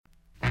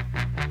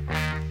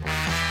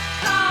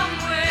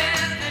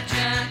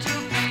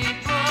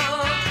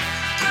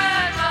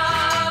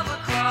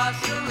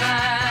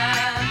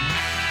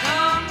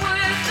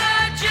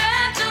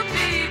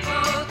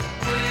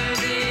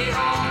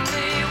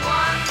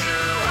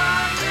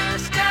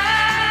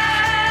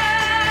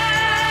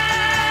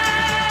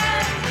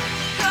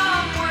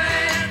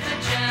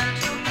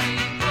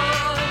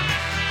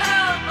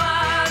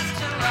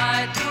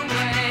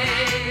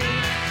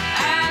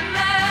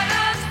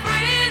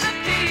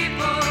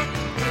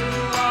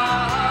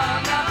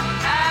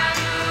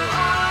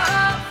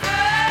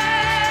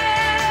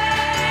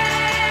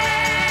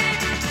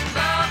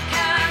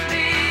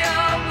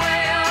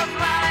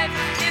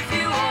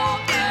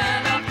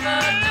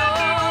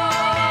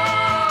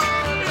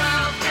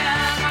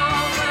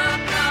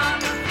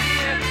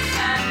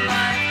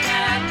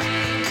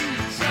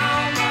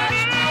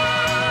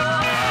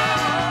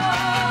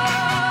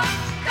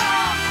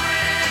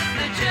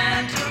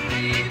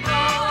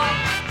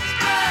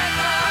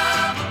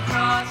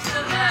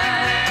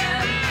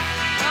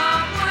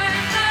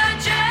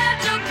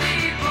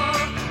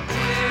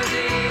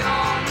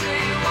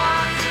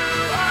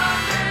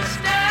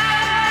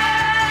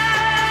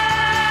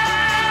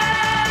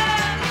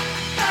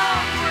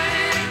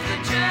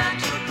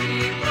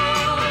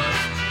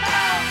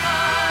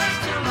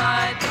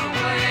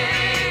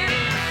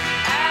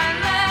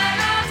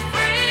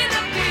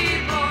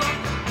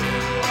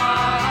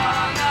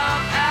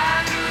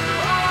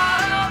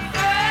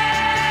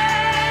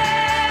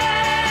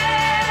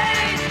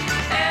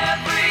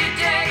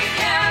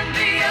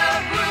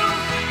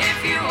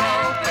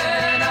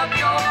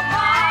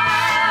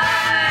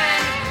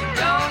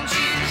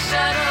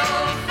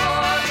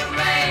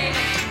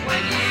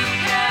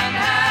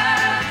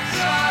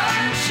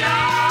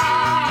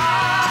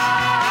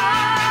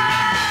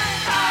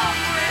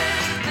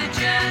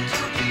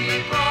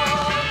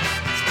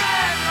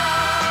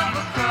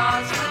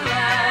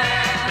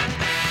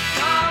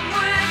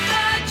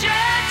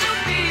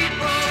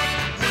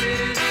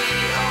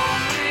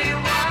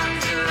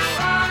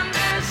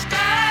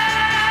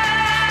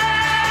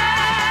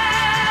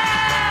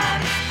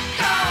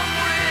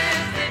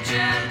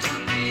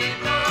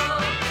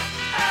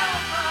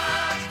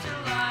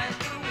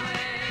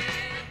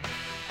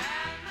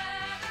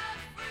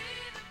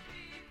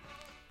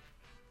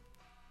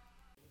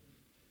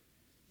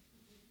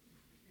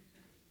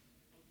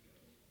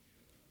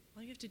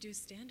to do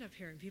stand-up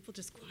here and people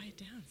just quiet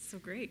down. It's so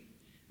great.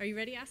 Are you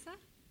ready, Asa?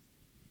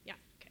 Yeah,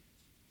 okay.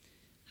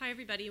 Hi,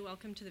 everybody.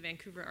 Welcome to the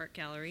Vancouver Art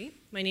Gallery.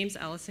 My name's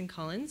Allison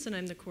Collins, and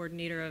I'm the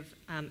coordinator of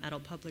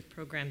adult public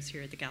programs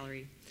here at the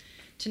gallery.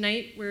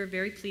 Tonight, we're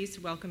very pleased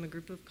to welcome a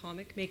group of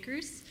comic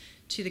makers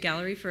to the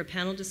gallery for a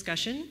panel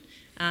discussion.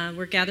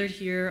 We're gathered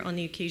here on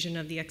the occasion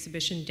of the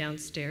exhibition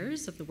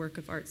downstairs of the work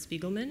of Art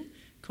Spiegelman,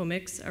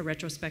 Comics, a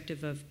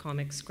retrospective of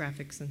comics,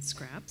 graphics, and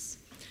scraps.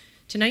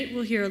 Tonight,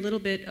 we'll hear a little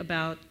bit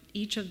about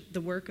each of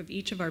the work of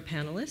each of our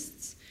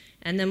panelists,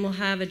 and then we'll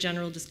have a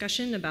general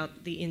discussion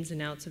about the ins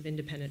and outs of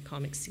independent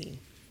comic scene.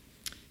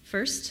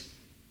 First,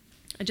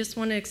 I just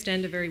want to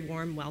extend a very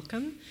warm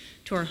welcome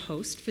to our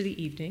host for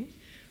the evening,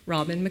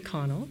 Robin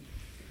McConnell.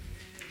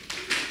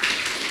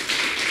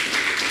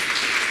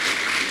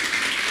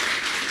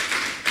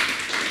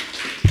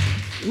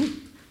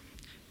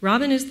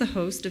 Robin is the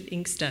host of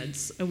Ink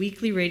Studs, a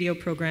weekly radio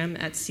program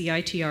at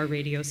CITR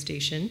radio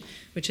station,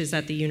 which is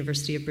at the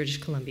University of British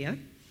Columbia.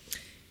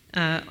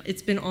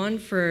 It's been on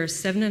for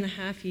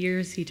 7.5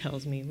 years, he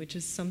tells me, which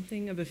is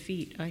something of a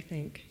feat, I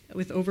think,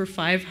 with over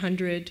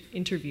 500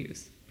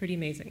 interviews. Pretty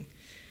amazing.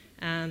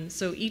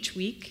 So each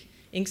week,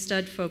 Ink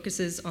Stud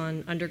focuses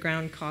on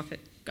underground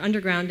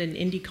and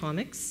indie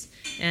comics,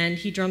 and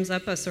he drums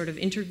up a sort of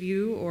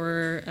interview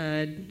or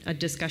a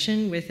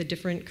discussion with a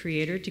different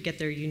creator to get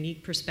their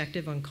unique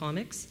perspective on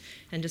comics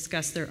and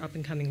discuss their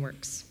up-and-coming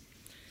works.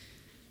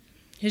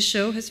 His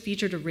show has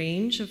featured a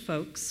range of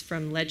folks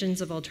from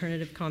legends of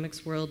alternative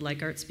comics world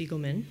like Art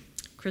Spiegelman,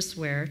 Chris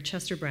Ware,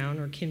 Chester Brown,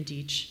 or Kim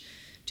Deitch,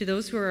 to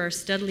those who are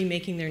steadily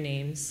making their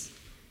names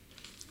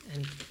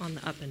and on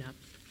the up and up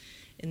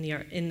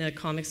in the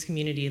comics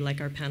community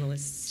like our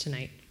panelists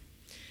tonight.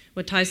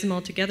 What ties them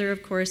all together,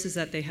 of course, is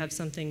that they have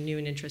something new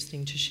and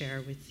interesting to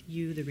share with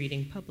you, the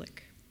reading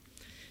public.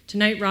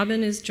 Tonight,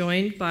 Robin is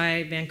joined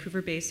by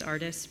Vancouver-based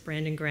artists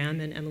Brandon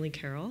Graham and Emily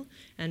Carroll,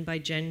 and by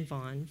Jen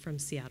Vaughn from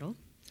Seattle.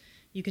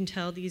 You can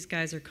tell these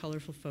guys are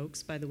colorful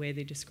folks by the way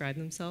they describe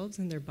themselves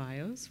in their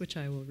bios, which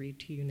I will read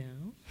to you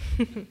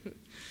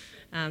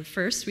now.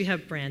 First, we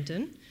have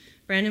Brandon.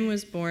 Brandon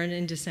was born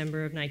in December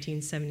of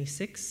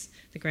 1976,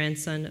 the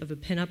grandson of a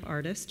pinup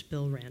artist,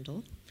 Bill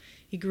Randall.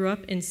 He grew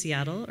up in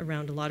Seattle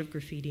around a lot of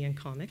graffiti and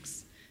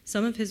comics.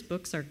 Some of his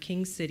books are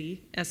King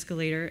City,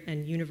 Escalator,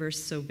 and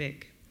Universe So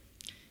Big.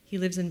 He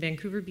lives in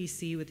Vancouver,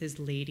 BC with his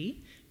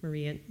lady,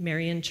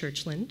 Marian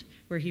Churchland,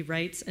 where he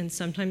writes and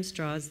sometimes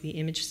draws the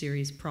image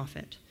series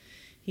Prophet.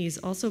 He's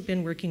also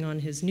been working on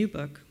his new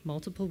book,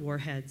 Multiple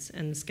Warheads,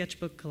 and the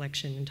sketchbook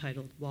collection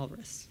entitled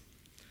Walrus.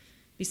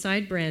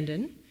 Beside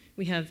Brandon,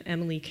 we have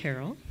Emily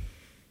Carroll.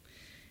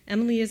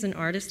 Emily is an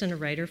artist and a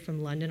writer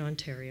from London,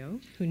 Ontario,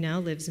 who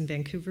now lives in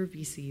Vancouver,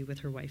 BC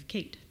with her wife,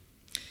 Kate.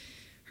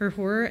 Her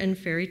horror and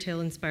fairy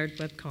tale-inspired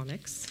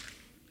webcomics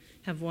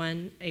have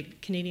won a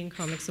Canadian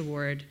Comics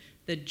Award,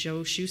 the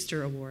Joe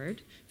Shuster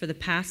Award, for the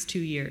past 2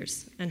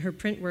 years, and her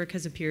print work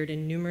has appeared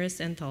in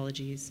numerous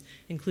anthologies,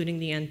 including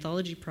the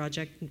Anthology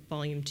Project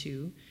Volume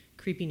 2,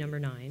 Creepy Number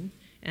 9,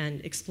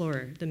 and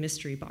Explorer, The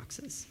Mystery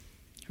Boxes.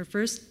 Her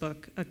first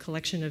book, a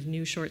collection of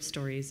new short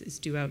stories, is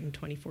due out in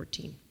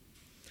 2014.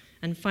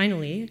 And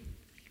finally,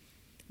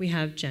 we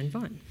have Jen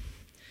Vaughn.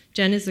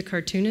 Jen is a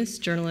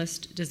cartoonist,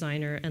 journalist,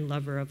 designer, and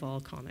lover of all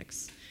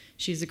comics.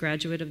 She's a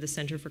graduate of the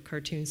Center for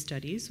Cartoon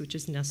Studies, which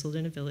is nestled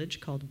in a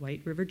village called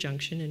White River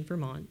Junction in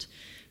Vermont.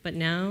 But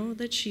now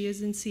that she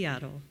is in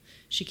Seattle,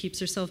 she keeps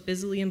herself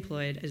busily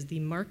employed as the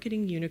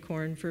marketing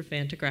unicorn for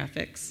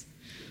Fantagraphics,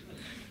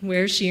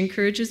 where she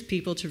encourages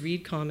people to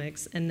read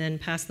comics and then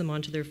pass them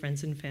on to their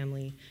friends and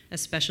family,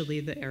 especially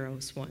the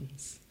Eros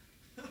ones.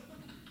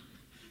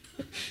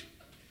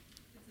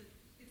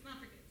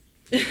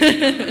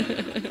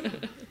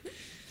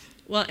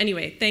 Well,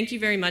 anyway, thank you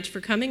very much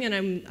for coming,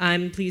 and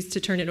I'm pleased to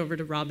turn it over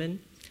to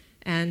Robin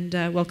and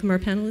welcome our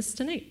panelists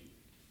tonight.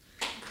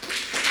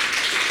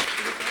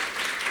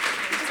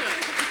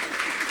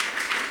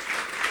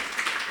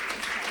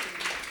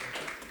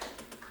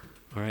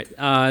 All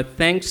right.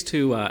 Thanks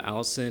to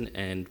Allison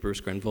and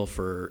Bruce Grenville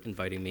for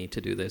inviting me to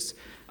do this.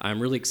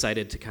 I'm really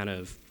excited to kind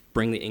of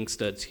bring the Ink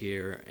Studs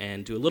here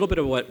and do a little bit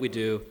of what we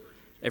do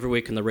every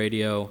week on the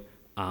radio.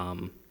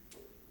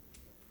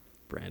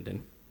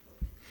 Brandon,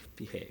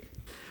 behave.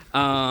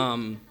 A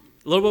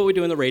little what we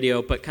do in the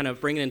radio, but kind of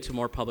bring it into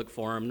more public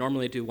forum.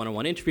 Normally do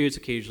one-on-one interviews.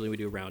 Occasionally we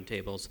do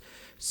roundtables.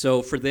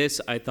 So for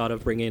this, I thought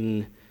of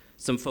bringing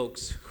some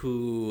folks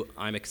who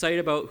I'm excited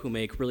about, who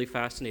make really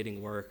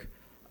fascinating work,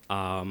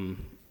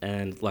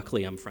 and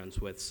luckily I'm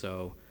friends with,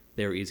 so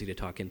they're easy to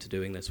talk into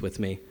doing this with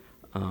me.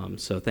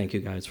 So thank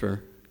you guys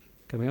for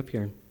coming up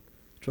here and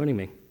joining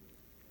me.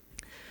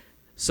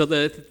 So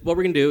what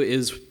we're going to do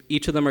is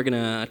each of them are going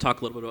to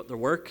talk a little bit about their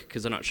work,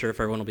 because I'm not sure if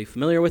everyone will be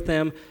familiar with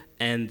them,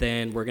 and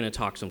then we're going to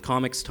talk some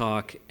comics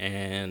talk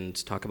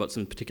and talk about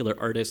some particular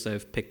artists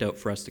I've picked out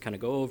for us to kind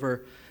of go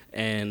over,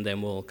 and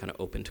then we'll kind of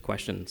open to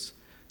questions.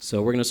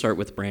 So we're going to start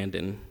with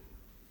Brandon.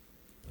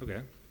 Okay.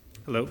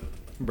 Hello,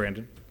 I'm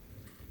Brandon.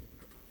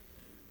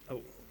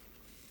 Oh,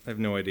 I have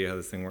no idea how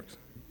this thing works.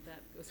 That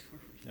goes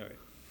forward. All right.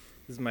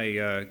 This is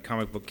my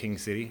comic book King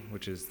City,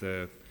 which is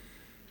the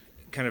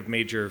kind of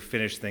major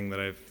Finnish thing that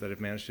I've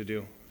managed to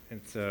do.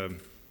 It's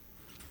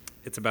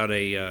about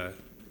this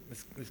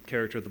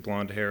character with the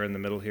blonde hair in the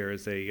middle here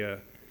is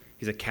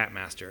he's a cat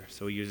master,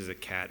 so he uses a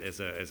cat as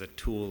a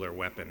tool or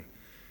weapon.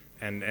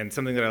 And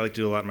something that I like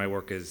to do a lot in my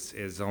work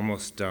is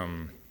almost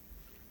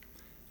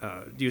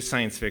use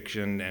science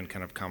fiction and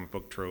kind of comic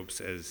book tropes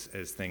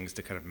as things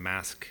to kind of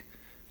mask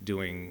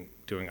doing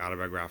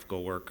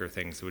autobiographical work or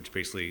things, which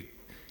basically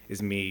is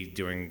me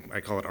doing,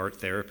 I call it art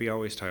therapy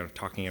always,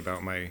 talking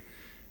about my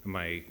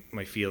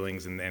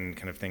feelings and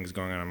kind of things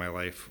going on in my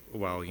life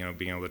while,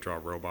 being able to draw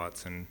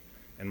robots and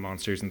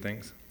monsters and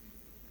things.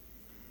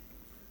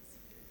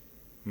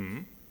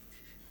 Amen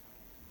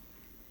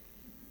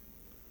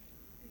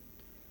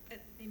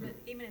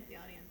at the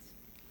audience.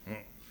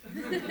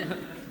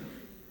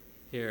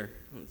 Here.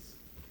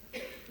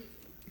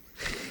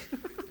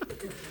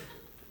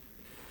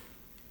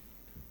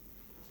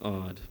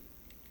 Odd.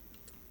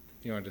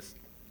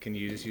 Can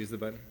you just use the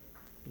button?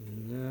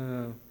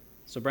 No.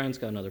 So Brian's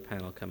got another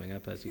panel coming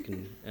up, as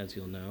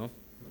you'll know.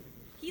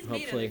 He's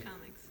Hopefully. made of the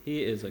comics.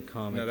 He is a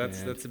comic No,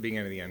 that's man. the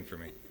beginning of the end for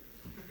me.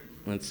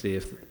 Let's see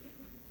if.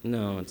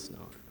 No, it's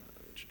not.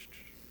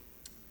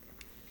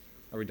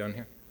 Are we done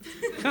here?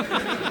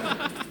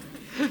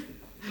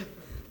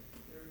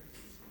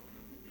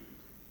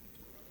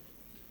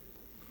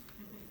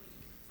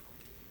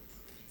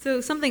 So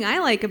something I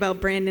like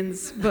about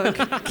Brandon's book,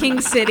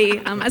 King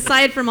City,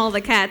 aside from all the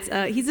cats,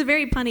 he's a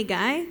very punny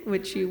guy,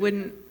 which you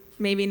wouldn't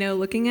maybe know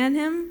looking at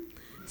him.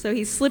 So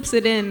he slips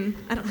it in.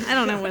 I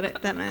don't know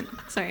what that meant.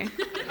 Sorry.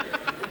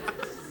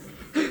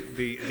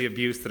 The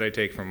abuse that I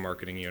take from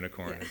marketing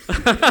unicorns.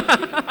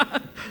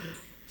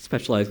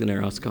 Specialized in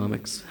Eros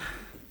comics.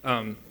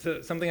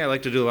 So something I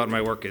like to do a lot in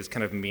my work is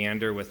kind of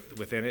meander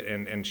within it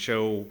and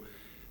show.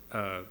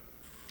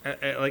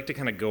 I like to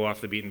kind of go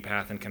off the beaten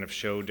path and kind of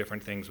show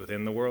different things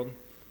within the world.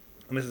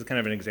 And this is kind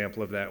of an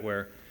example of that,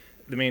 where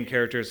the main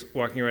character is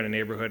walking around a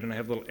neighborhood, and I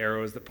have little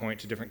arrows that point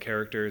to different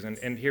characters.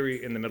 And here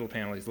in the middle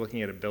panel, he's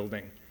looking at a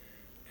building,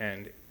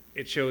 and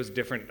it shows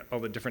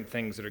all the different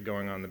things that are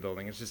going on in the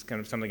building. It's just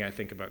kind of something I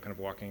think about, kind of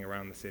walking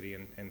around the city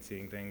and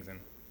seeing things,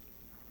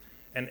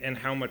 and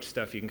how much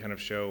stuff you can kind of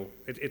show.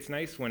 It's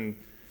nice when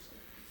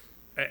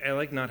I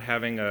like not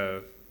having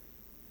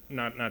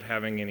not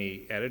having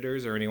any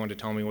editors or anyone to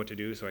tell me what to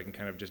do, so I can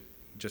kind of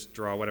just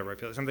draw whatever I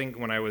feel. Something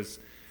when I was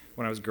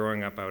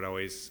growing up, I would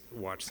always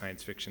watch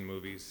science fiction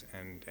movies,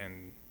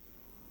 and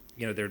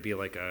there'd be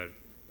like a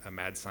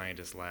mad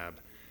scientist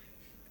lab,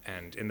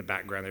 and in the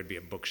background there'd be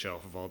a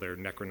bookshelf of all their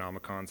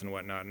Necronomicons and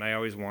whatnot, and I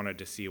always wanted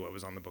to see what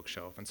was on the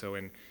bookshelf. And so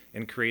in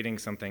creating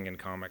something in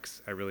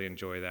comics, I really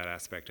enjoy that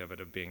aspect of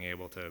it, of being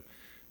able to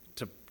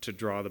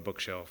draw the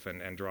bookshelf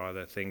and draw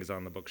the things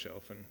on the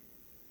bookshelf, and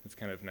it's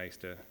kind of nice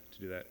to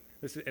do that.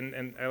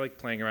 And I like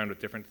playing around with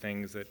different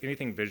things, that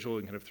anything visual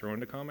you can kind of throw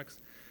into comics.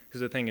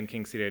 There's a thing in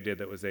King City I did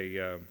that was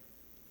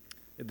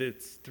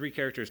it's 3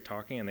 characters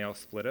talking and they all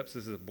split up. So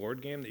this is a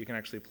board game that you can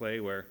actually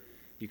play where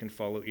you can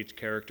follow each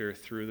character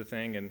through the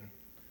thing. And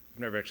I've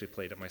never actually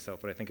played it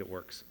myself, but I think it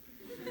works.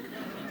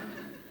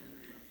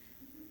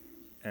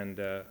 And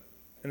this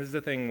is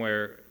the thing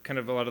where kind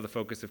of a lot of the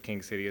focus of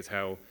King City is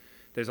how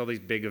there's all these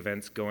big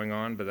events going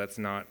on, but that's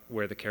not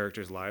where the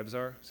characters' lives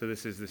are. So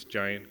this is this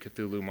giant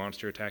Cthulhu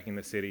monster attacking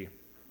the city,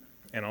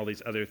 and all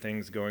these other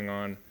things going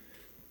on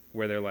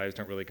where their lives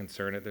don't really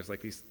concern it. There's like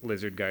these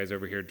lizard guys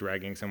over here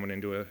dragging someone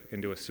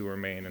into a sewer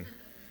main, and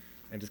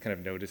just kind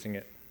of noticing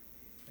it.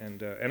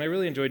 And I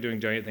really enjoy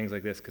doing giant things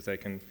like this, because I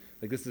can,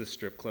 like, this is a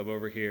strip club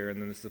over here,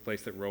 and then this is a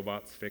place that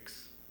robots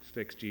fix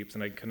Jeeps,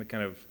 and I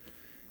kind of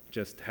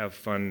just have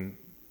fun,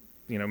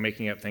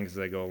 making up things as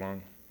I go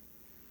along.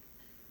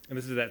 And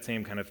this is that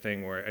same kind of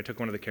thing where I took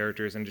one of the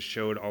characters and just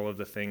showed all of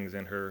the things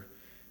in her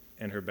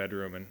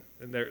bedroom, and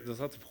there's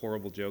lots of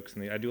horrible jokes,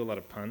 and I do a lot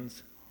of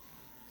puns.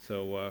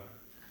 So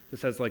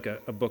this has like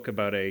a book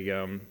about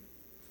a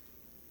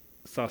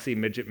saucy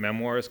midget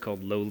memoirs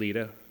called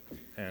Lolita,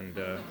 and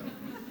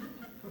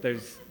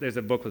there's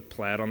a book with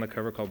Plaid on the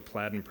cover called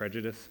Plaid and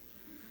Prejudice.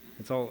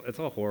 It's all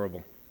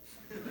horrible.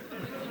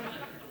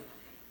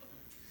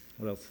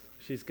 What else?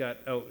 She's got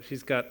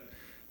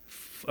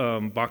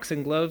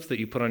boxing gloves that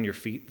you put on your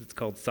feet. It's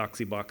called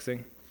Soxy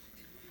Boxing.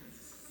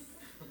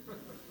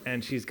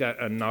 And she's got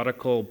a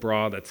nautical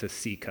bra that's a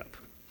C cup.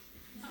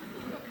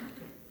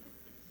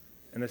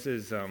 And this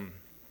is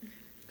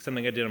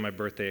something I did on my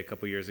birthday a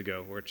couple years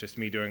ago, where it's just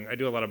me I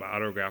do a lot of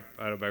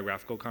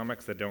autobiographical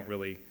comics that don't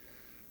really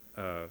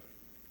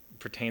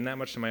pertain that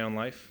much to my own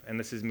life. And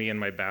this is me in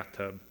my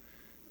bathtub.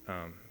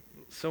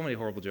 So many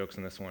horrible jokes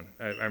in this one.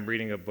 I'm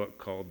reading a book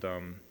called,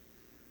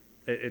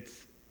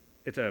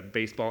 it's a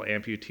baseball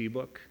amputee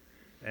book,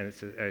 and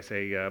I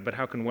say, but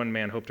how can one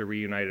man hope to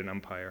reunite an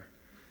umpire?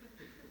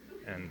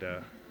 And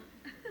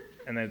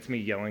then it's me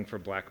yelling for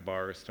black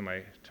bars to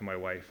my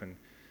wife, and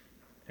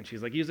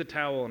she's like, use a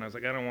towel, and I was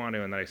like, I don't want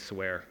to, and then I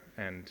swear,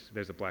 and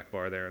there's a black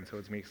bar there, and so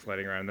it's me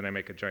sliding around, and then I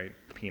make a giant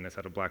penis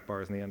out of black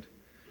bars in the end.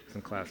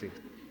 Some classy.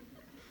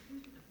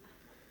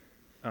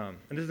 And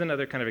this is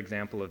another kind of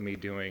example of me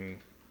doing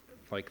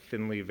like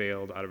thinly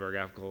veiled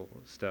autobiographical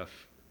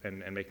stuff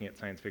and making it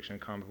science fiction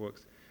and comic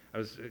books. I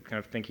was kind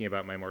of thinking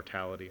about my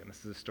mortality, and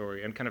this is a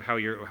story, and kind of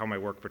how my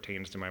work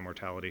pertains to my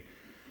mortality.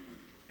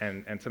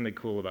 And something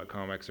cool about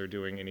comics or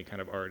doing any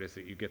kind of art is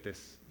that you get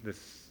this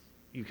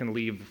you can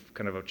leave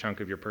kind of a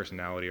chunk of your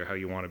personality or how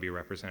you want to be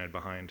represented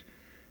behind.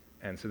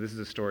 And so this is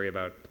a story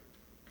about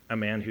a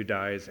man who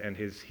dies, and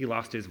he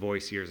lost his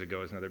voice years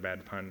ago, is another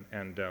bad pun,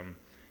 and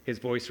his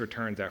voice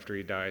returns after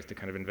he dies to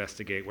kind of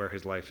investigate where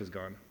his life has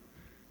gone.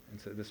 And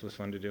so this was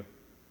fun to do.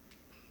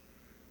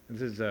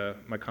 This is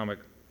my comic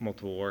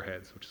Multiple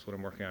Warheads, which is what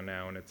I'm working on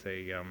now, and it's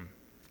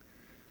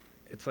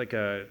like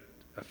a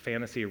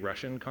fantasy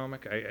Russian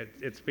comic.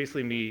 It's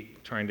basically me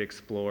trying to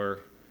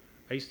explore.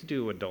 I used to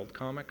do adult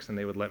comics, and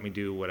they would let me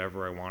do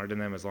whatever I wanted in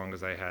them as long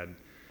as I had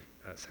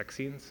sex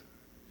scenes.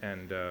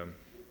 And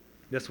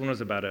this one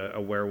was about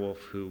a werewolf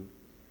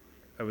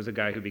I was a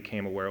guy who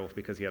became a werewolf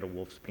because he had a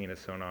wolf's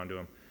penis sewn onto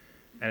him.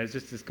 And it's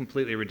just this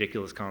completely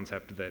ridiculous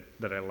concept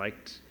that I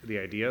liked the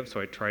idea of, so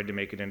I tried to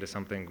make it into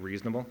something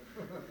reasonable,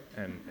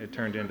 and it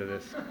turned into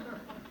this.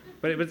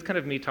 But it was kind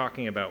of me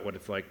talking about what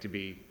it's like to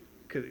be,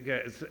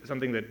 cause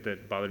something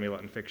that bothered me a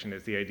lot in fiction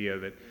is the idea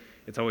that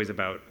it's always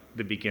about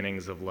the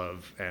beginnings of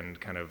love and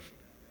kind of,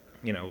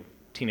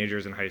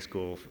 teenagers in high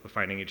school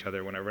finding each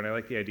other whenever. And I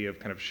like the idea of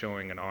kind of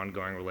showing an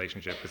ongoing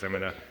relationship because I'm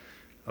in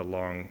a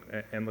long,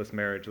 endless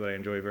marriage that I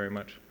enjoy very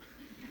much.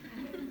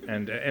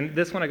 And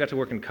this one I got to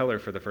work in color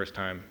for the first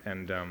time,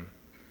 and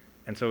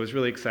so it was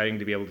really exciting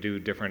to be able to do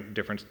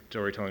different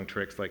storytelling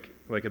tricks. Like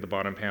at the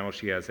bottom panel,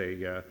 she has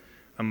a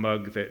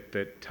mug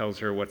that tells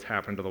her what's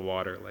happened to the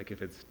water. Like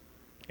if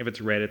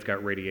it's red, it's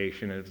got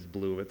radiation, and if it's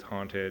blue, it's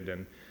haunted,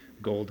 and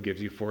gold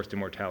gives you forced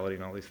immortality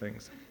and all these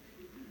things.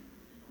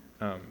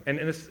 And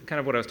this is kind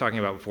of what I was talking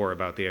about before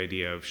about the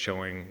idea of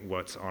showing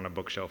what's on a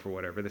bookshelf or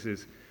whatever. This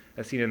is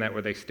a scene in that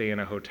where they stay in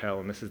a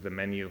hotel, and this is the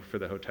menu for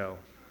the hotel.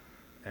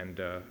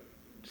 And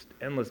just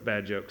endless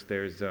bad jokes.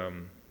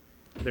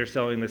 They're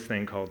selling this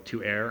thing called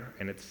To Air,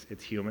 and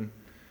it's human.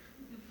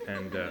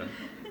 And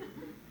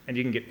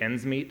you can get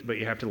ends meet, but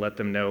you have to let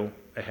them know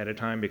ahead of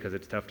time because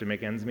it's tough to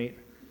make ends meet.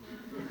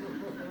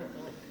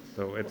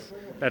 So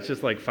that's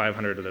just like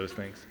 500 of those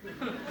things.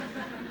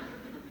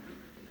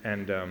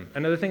 And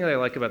another thing that I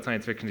like about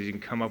science fiction is you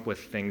can come up with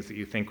things that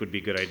you think would be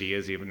good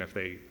ideas even if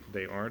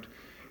they aren't.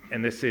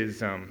 And this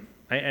is,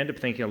 I end up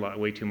thinking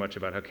way too much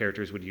about how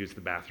characters would use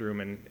the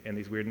bathroom in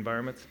these weird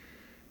environments.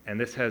 And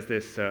this has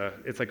this,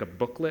 it's like a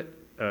booklet,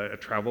 a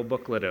travel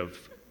booklet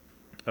of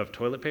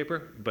toilet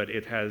paper, but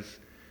it has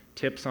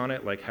tips on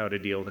it, like how to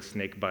deal with a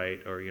snake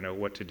bite or,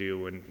 what to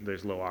do when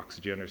there's low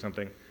oxygen or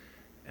something.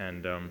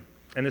 And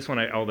this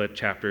one, all the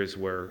chapters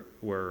were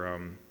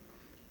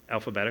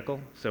alphabetical.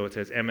 So it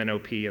says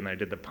MNOP, and I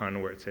did the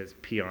pun where it says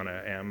P on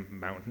a M,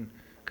 mountain,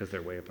 because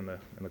they're way up in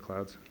the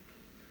clouds.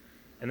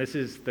 And this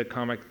is the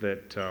comic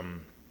that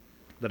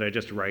I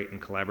just write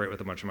and collaborate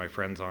with a bunch of my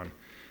friends on.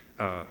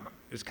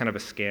 It's kind of a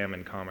scam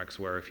in comics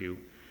where if you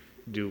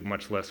do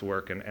much less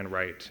work and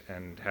write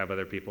and have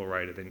other people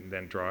write it,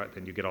 then draw it,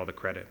 then you get all the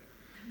credit,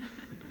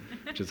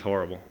 which is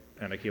horrible.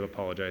 And I keep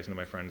apologizing to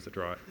my friends that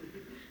draw it.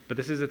 But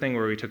this is a thing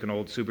where we took an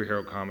old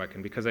superhero comic,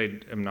 and because I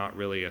am not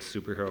really a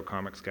superhero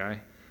comics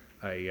guy,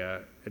 I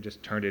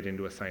just turned it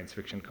into a science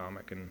fiction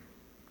comic.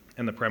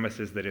 And the premise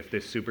is that if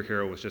this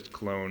superhero was just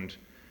cloned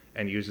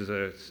and used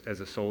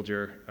as a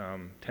soldier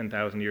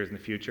 10,000 years in the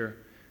future,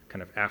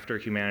 kind of after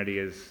humanity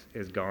is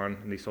gone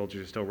and these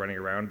soldiers are still running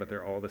around, but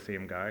they're all the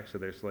same guy. So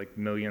there's like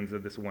millions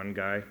of this one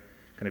guy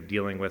kind of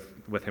dealing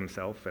with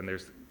himself, and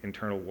there's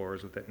internal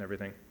wars with it and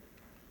everything.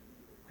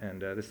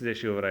 And this is an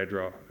issue of what I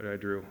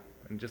drew,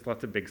 and just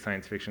lots of big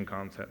science fiction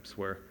concepts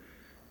where,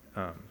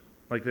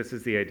 like this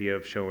is the idea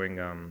of showing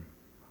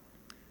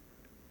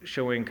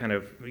kind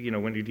of,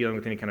 when you're dealing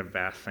with any kind of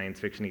vast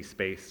science fiction-y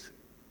space,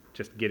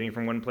 just getting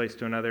from one place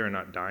to another and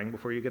not dying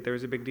before you get there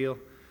is a big deal.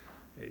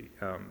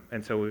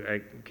 And so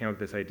I came up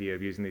with this idea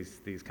of using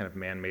these kind of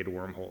man-made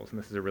wormholes, and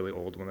this is a really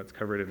old one that's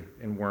covered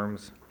in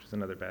worms, which is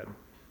another bad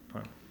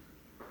pun.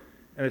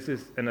 And this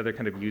is another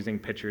kind of using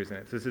pictures in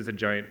it. So this is a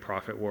giant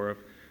prophet war of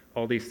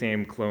all these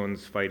same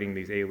clones fighting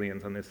these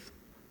aliens on this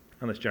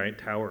giant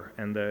tower,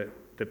 and the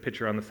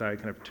picture on the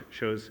side kind of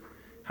shows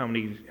how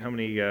many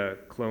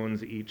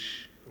clones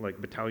each like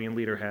battalion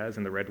leader has,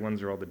 and the red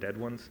ones are all the dead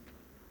ones.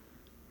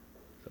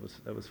 So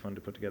that was fun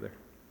to put together.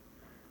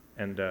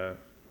 And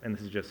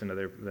this is just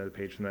another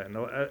page from that. And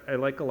I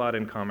like a lot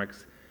in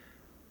comics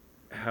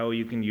how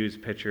you can use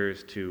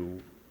pictures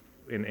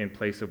in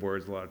place of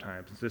words a lot of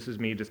times. So this is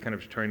me just kind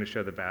of trying to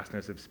show the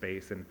vastness of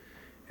space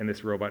and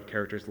this robot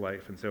character's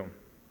life. And so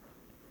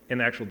in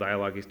the actual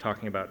dialogue, he's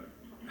talking about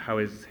how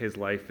his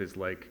life is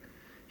like,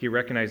 he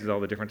recognizes all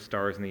the different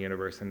stars in the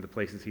universe and the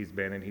places he's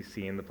been, and he's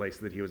seen the places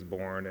that he was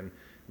born and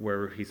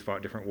where he's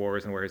fought different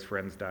wars and where his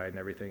friends died and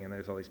everything. And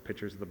there's all these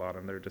pictures at the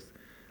bottom. They're just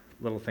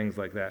little things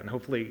like that. And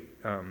hopefully,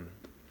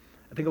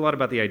 I think a lot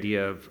about the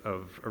idea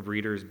of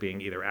readers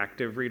being either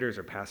active readers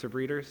or passive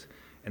readers.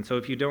 And so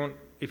if you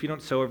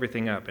don't sew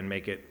everything up and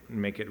make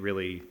it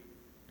really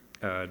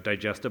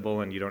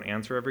digestible and you don't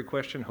answer every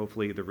question,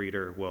 hopefully the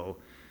reader will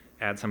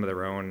add some of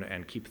their own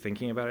and keep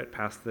thinking about it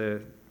past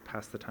the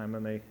time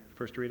when they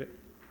first read it.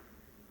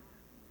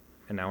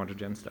 And now onto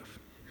Jen's stuff.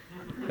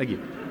 Thank you.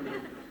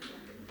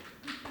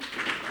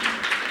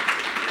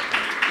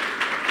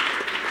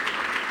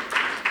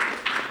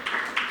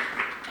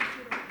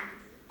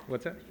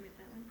 What's that?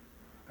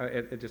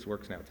 It just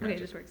works now. It's Okay, it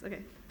magic. just works.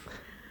 Okay.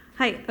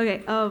 Hi.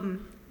 Okay.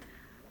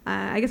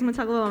 I guess I'm gonna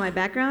talk a little about my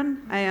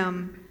background.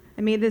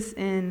 I made this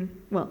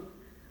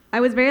I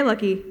was very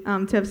lucky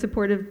to have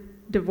supportive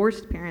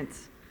divorced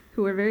parents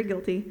who were very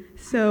guilty.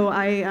 So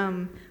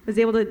I was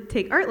able to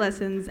take art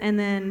lessons, and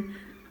then,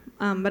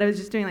 but I was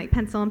just doing like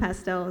pencil and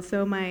pastel.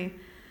 So my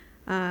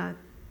the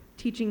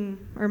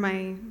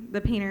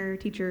painter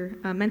teacher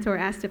mentor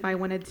asked if I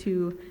wanted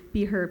to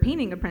be her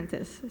painting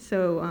apprentice.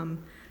 So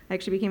I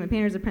actually became a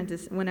painter's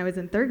apprentice when I was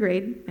in 3rd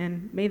grade,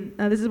 and made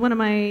this is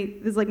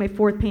like my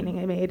 4th painting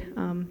I made.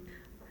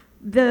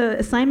 The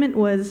assignment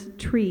was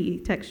tree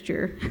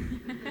texture.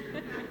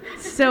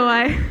 So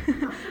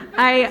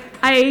I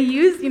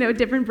used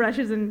different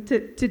brushes and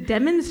to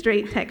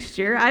demonstrate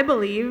texture. I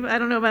believe. I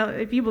don't know about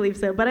if you believe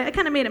so, but I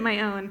kind of made it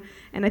my own,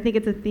 and I think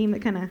it's a theme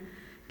that kind of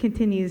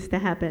continues to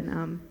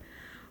happen.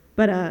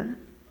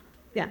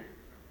 Yeah.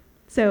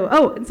 So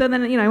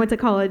then I went to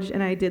college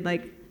and I did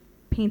like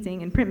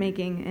painting and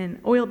printmaking and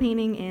oil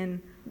painting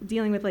and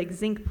dealing with like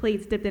zinc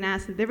plates dipped in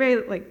acid. They're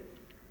very like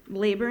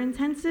labor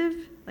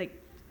intensive, like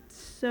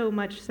so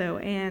much so,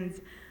 and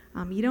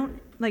you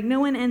don't like no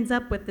one ends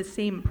up with the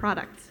same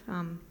product.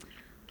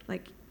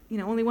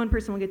 Only one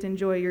person will get to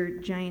enjoy your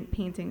giant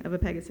painting of a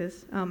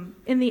Pegasus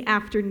in the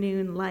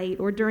afternoon light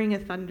or during a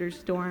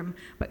thunderstorm.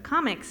 But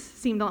comics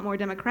seemed a lot more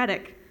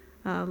democratic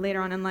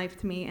later on in life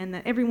to me, and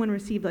that everyone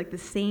received like the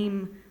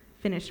same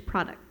finished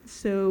product.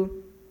 So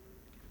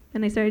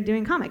then I started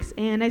doing comics,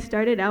 and I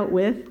started out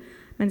with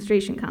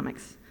menstruation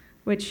comics,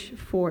 which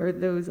for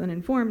those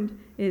uninformed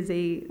is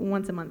a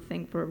once-a-month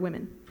thing for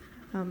women.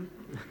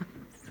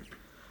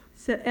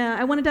 So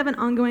I wanted to have an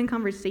ongoing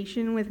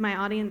conversation with my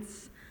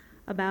audience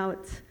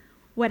about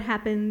what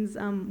happens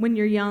when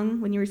you're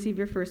young, when you receive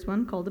your first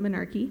one, called a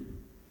menarche,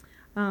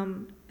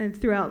 and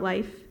throughout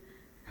life.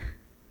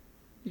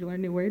 Did you want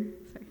a new word?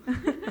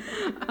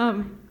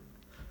 Sorry.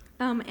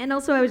 And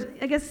also,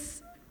 I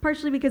guess,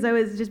 partially because I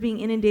was just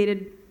being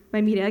inundated by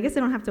media. I guess I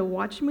don't have to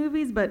watch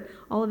movies, but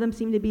all of them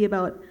seem to be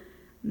about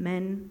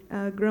men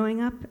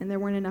growing up, and there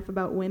weren't enough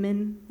about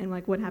women and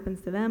like what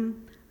happens to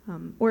them.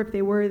 Or if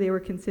they were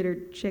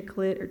considered chick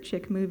lit or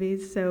chick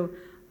movies. So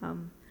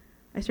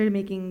I started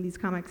making these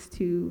comics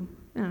to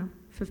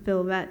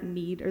fulfill that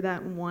need or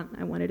that want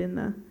I wanted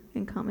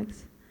in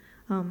comics.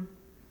 So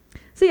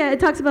yeah, it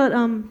talks about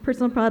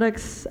personal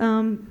products.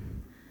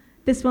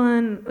 This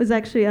one was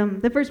actually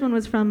the first one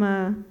was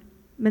from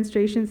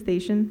Menstruation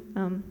Station,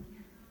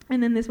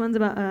 and then this one's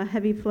about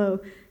Heavy Flow,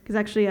 because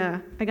actually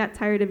I got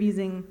tired of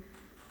using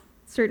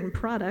certain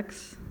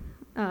products.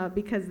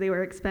 Because they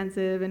were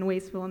expensive and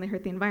wasteful and they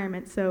hurt the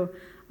environment. So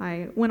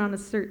I went on a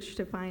search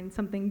to find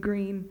something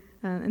green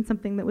and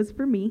something that was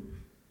for me.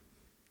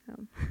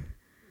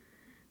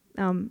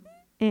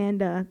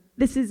 And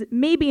this is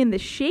maybe in the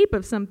shape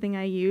of something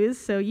I use,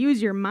 so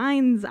use your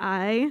mind's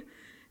eye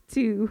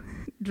to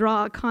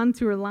draw a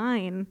contour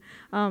line.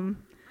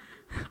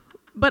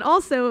 But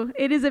also,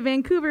 it is a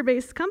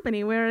Vancouver-based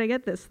company. Where did I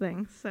get this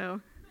thing?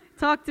 So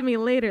talk to me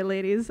later,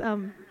 ladies.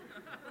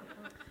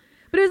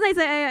 But it was nice.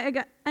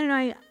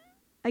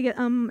 I get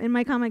in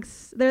my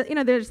comics.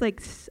 There's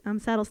like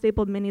saddle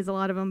stapled minis, a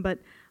lot of them, but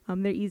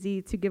they're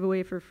easy to give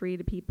away for free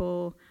to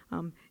people.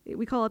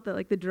 We call it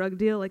the drug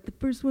deal. Like the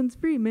first one's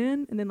free,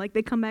 man, and then like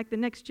they come back the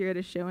next year at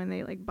a show and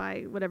they like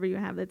buy whatever you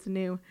have that's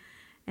new.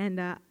 And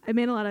I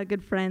made a lot of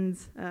good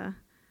friends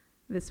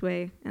this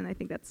way, and I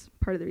think that's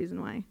part of the reason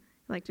why I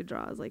like to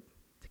draw is like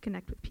to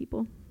connect with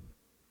people.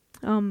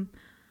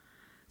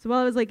 So while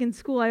I was like in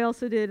school, I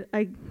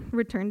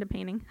returned to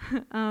painting.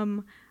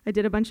 I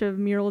did a bunch of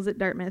murals at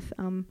Dartmouth,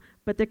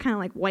 but they're kind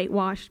of like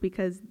whitewashed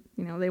because,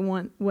 they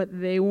want what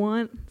they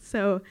want.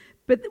 So,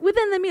 but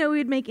within them,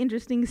 we'd make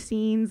interesting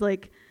scenes.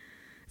 Like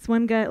this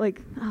one guy,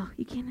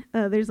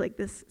 there's like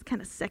this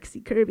kind of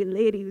sexy, curvy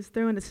lady who's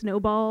throwing a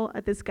snowball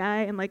at this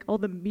guy and like all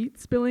the meat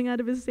spilling out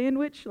of his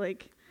sandwich.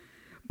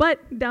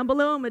 But down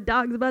below him, a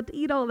dog's about to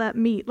eat all that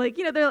meat.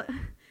 They're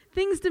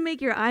things to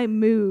make your eye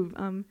move.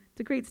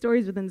 To create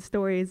stories within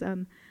stories.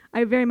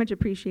 I very much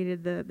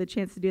appreciated the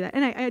chance to do that.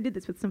 And I did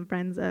this with some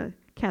friends,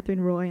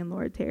 Catherine Roy and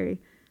Laura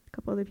Terry, a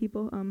couple other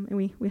people.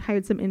 And we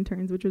hired some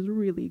interns, which was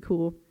really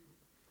cool.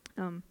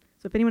 So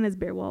if anyone has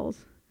bare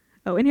walls.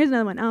 Oh, and here's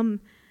another one. And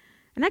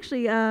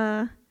actually,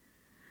 it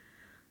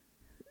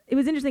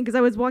was interesting because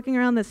I was walking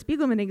around the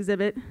Spiegelman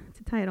exhibit,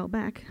 to tie it all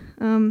back,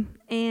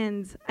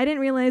 and I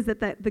didn't realize that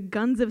the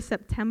Guns of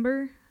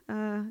September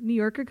New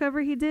Yorker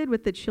cover he did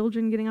with the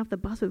children getting off the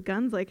bus with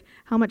guns, like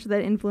how much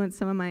that influenced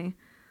some of my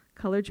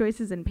color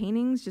choices and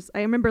paintings.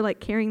 I remember like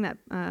carrying that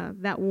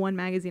one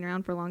magazine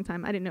around for a long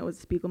time. I didn't know it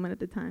was Spiegelman at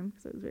the time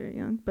because I was very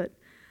young, but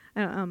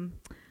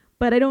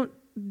I don't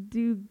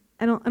do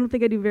I don't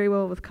think I do very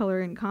well with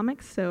color in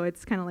comics, so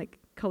it's kind of like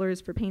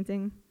colors for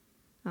painting.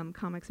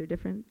 Comics are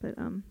different, but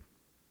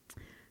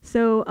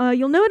so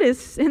you'll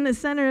notice in the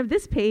center of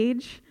this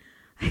page,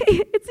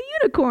 it's a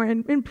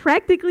unicorn in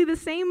practically the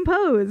same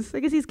pose. I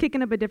guess he's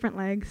kicking up a different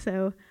leg.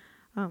 So,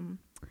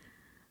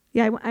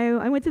 yeah,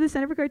 I went to the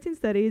Center for Cartoon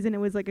Studies, and it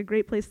was like a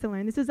great place to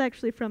learn. This is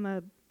actually from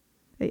a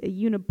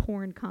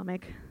uniporn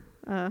comic.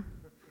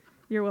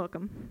 You're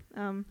welcome.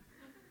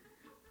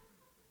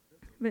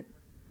 But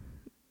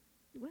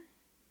what?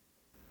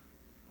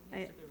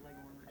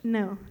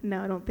 No,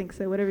 I don't think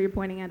so. Whatever you're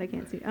pointing at, I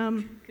can't see.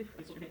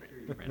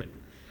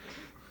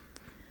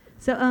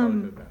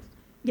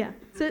 Yeah.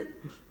 So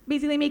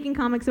basically, making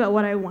comics about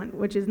what I want,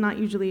 which is not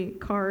usually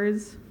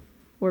cars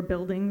or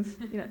buildings,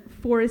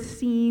 forest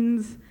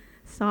scenes,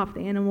 soft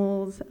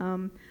animals,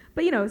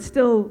 but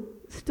still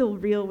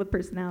real with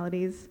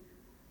personalities.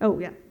 Oh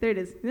yeah, there it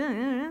is.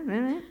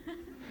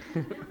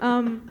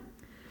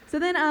 So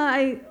then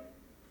I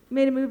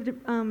made a move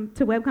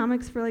to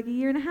webcomics for like a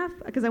year and a half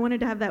because I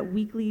wanted to have that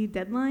weekly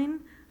deadline.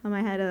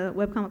 I had a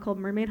webcomic called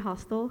Mermaid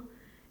Hostel,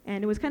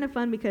 and it was kind of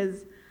fun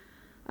because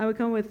I would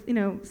come with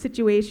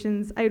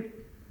situations.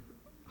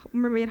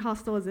 Mermaid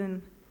Hostel is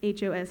in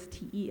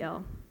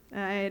HOSTEL.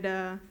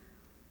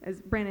 As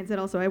Brandon said,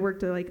 also I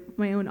worked like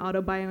my own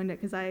auto-bio in it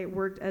because I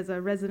worked as a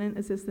resident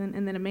assistant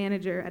and then a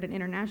manager at an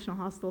international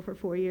hostel for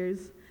 4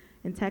 years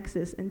in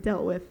Texas and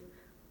dealt with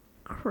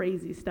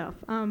crazy stuff.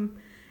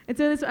 And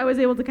so I was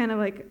able to kind of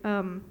like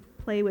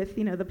play with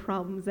the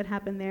problems that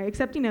happened there.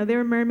 Except they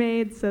were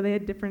mermaids, so they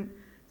had different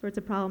sorts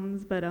of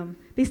problems. But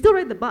they still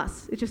ride the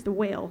bus. It's just a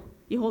whale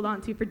you hold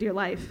on to for dear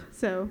life.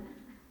 So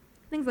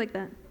things like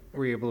that.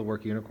 Were you able to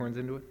work unicorns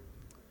into it?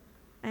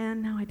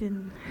 And no, I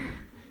didn't.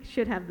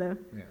 Should have though.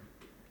 Yeah.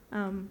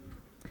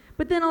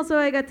 But then also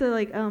I got to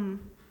like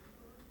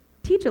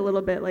teach a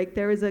little bit. Like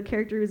there was a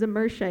character who's a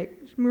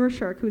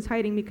mershark who's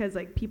hiding because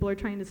like people are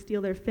trying to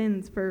steal their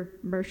fins for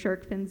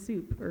mershark fin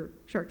soup or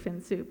shark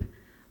fin soup.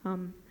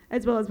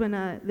 As well as when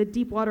the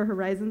Deepwater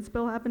Horizon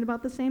spill happened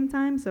about the same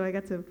time, so I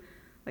got to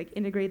like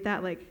integrate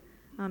that like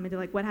into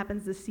like what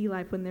happens to sea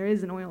life when there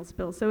is an oil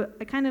spill. So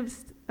I kind of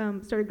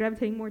started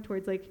gravitating more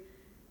towards like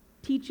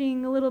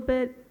teaching a little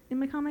bit in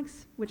my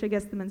comics, which I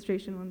guess the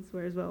menstruation ones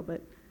were as well,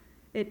 but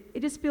it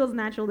just feels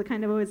natural to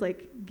kind of always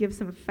like give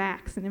some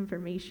facts and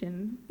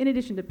information in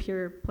addition to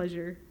pure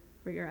pleasure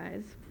for your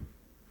eyes.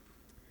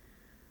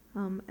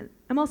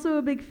 I'm also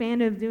a big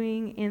fan of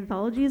doing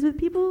anthologies with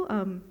people.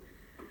 Not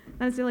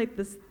necessarily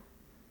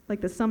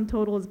like the sum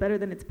total is better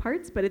than its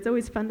parts, but it's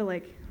always fun to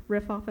like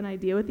riff off an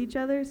idea with each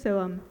other.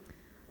 So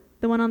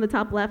the one on the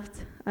top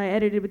left, I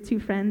edited with 2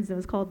 friends, and it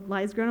was called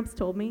Lies Grown-Ups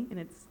Told Me, and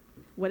it's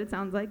what it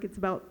sounds like. It's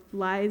about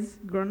lies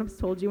grown-ups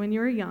told you when you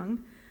were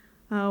young.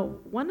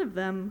 One of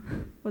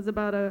them was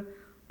about a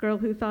girl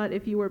who thought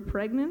if you were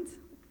pregnant,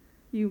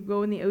 you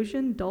go in the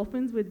ocean,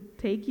 dolphins would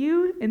take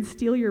you and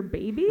steal your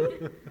baby.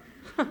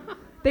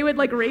 They would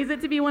like raise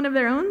it to be one of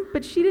their own,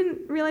 but she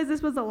didn't realize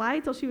this was a lie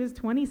till she was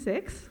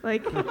 26.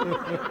 Like,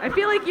 I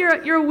feel like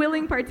you're a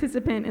willing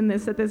participant in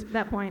this at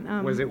that point.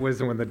 Was it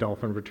when the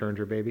dolphin returned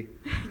her baby?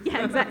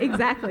 Yeah,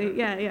 exactly.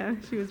 Yeah.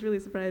 She was really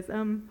surprised.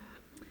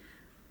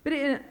 But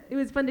it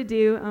was fun to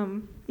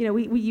do.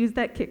 We used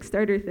that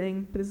Kickstarter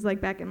thing, but this is like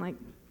back in like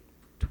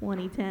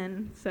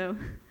 2010, so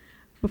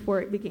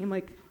before it became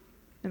like,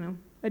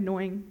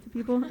 annoying to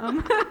people.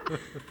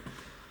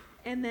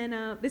 And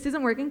then this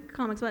isn't working,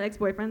 comics about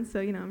ex-boyfriends, so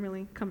I'm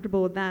really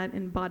comfortable with that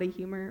and body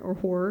humor or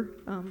horror.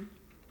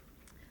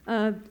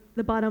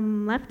 The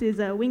bottom left is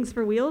Wings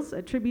for Wheels,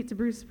 a tribute to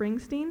Bruce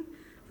Springsteen,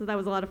 so that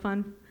was a lot of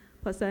fun.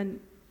 Plus,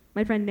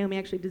 my friend Naomi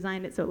actually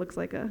designed it, so it looks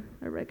like a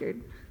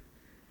record.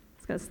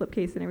 It's got a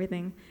slipcase and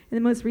everything. And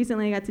then most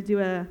recently, I got to do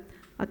a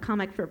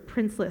comic for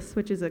Princeless,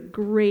 which is a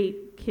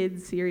great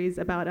kids series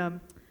about a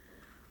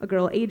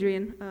girl,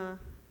 Adrian,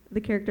 the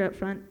character up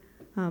front,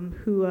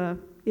 who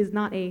is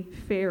not a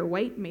fair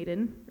white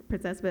maiden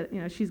princess, but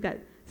she's got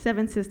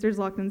 7 sisters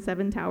locked in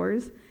 7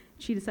 towers.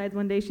 She decides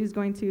one day she's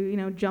going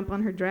to jump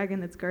on her dragon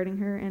that's guarding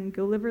her and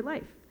go live her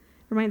life.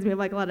 Reminds me of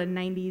like a lot of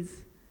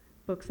 90s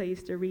books I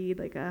used to read,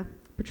 like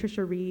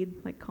Patricia Reed,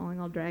 like Calling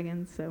All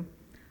Dragons. So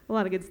a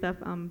lot of good stuff.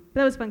 But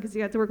that was fun because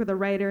you got to work with a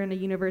writer in a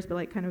universe, but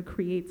like kind of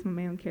create some of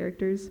my own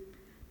characters.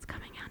 It's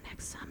coming out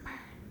next summer.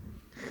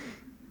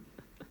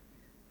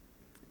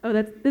 Oh,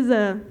 this is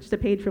just a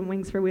page from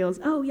Wings for Wheels.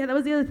 Oh yeah, that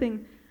was the other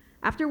thing.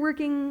 After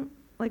working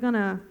like on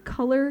a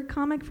color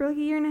comic for like a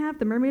year and a half,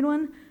 the mermaid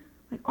one,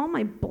 like all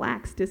my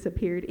blacks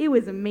disappeared. It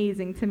was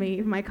amazing to me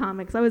in my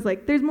comics. I was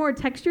like, there's more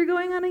texture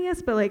going on, I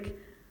guess, but like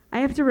I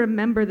have to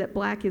remember that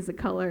black is a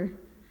color.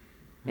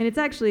 And it's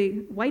actually,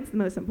 white's the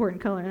most important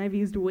color, and I've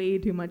used way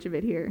too much of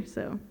it here,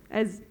 so,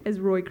 as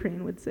Roy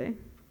Crane would say.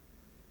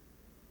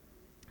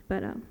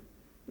 But it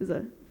was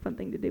a fun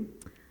thing to do.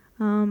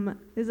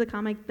 This is a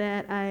comic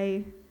that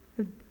I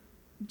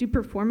do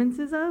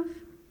performances of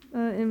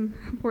in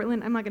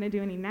Portland. I'm not going to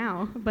do any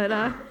now, but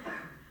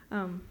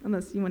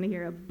unless you want to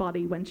hear a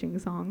body wenching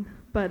song.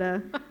 But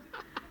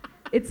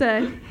it's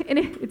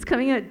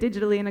coming out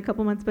digitally in a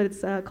couple months, but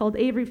it's called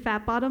Avery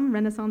Fatbottom,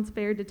 Renaissance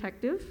Fair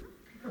Detective.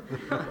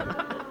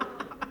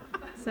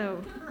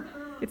 So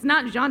it's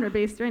not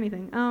genre-based or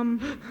anything.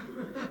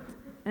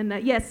 And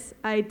yes,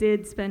 I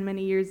did spend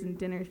many years in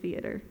dinner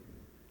theater.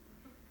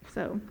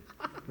 So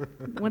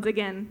once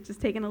again,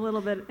 just taking a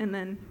little bit and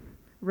then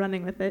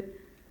running with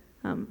it.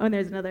 And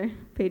there's another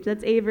page.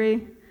 That's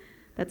Avery.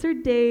 That's her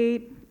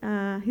date.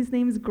 His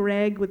name's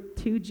Greg with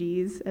 2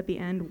 G's at the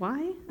end.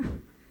 Why?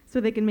 So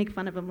they can make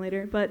fun of him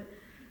later. But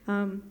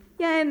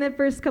in the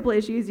first couple of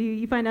issues,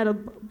 you find out a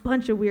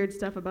bunch of weird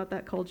stuff about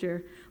that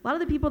culture. A lot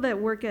of the people that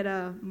work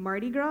at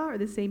Mardi Gras are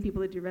the same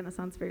people that do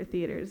Renaissance Fair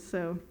theaters.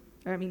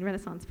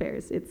 Renaissance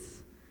fairs.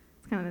 It's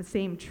kind of the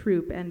same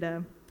troupe.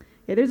 And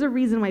there's a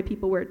reason why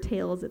people wear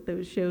tails at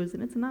those shows,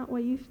 and it's not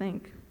what you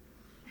think.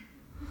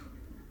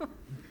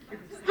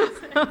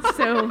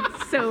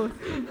 So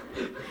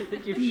I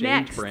think you've shamed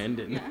next.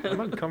 Brandon. I'm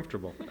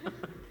uncomfortable.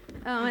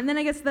 And then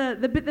I guess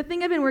the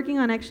thing I've been working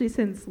on actually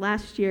since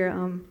last year,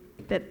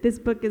 that this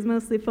book is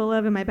mostly full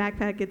of in my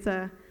backpack, it's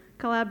a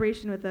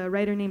collaboration with a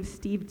writer named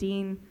Steve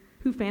Dean,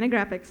 who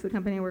Fantagraphics, the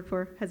company I work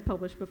for, has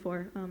published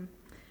before.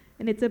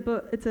 And it's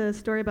a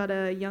story about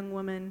a young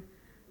woman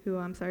who,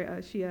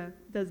 she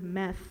does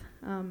meth.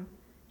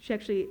 She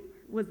actually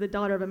was the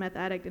daughter of a meth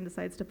addict and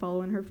decides to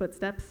follow in her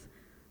footsteps.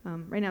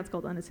 Right now it's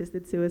called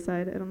unassisted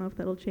suicide. I don't know if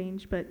that'll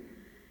change,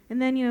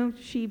 and then,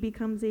 she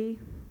becomes a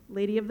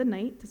lady of the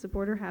night to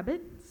support her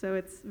habit. So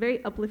it's a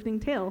very uplifting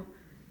tale,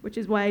 which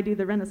is why I do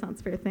the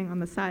Renaissance Fair thing on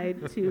the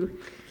side to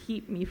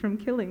keep me from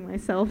killing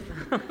myself.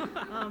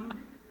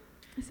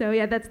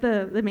 That's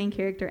the main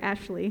character,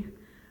 Ashley,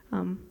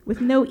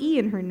 with no E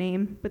in her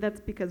name, but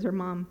that's because her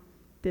mom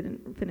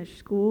didn't finish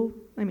school.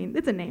 I mean,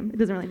 it's a name. It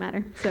doesn't really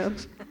matter. So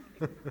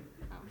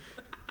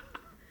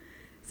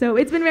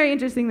it's been very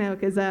interesting, though,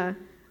 because I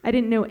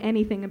didn't know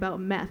anything about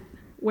meth.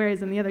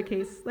 Whereas in the other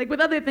case, like with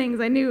other things,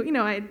 I knew,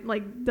 I'd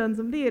like done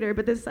some theater,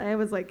 but this I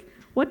was like,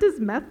 what does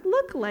meth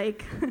look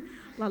like?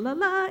 La la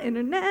la,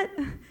 internet.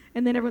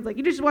 And then everyone's like,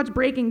 you just watch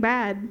Breaking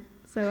Bad.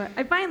 So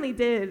I finally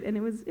did, and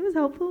it was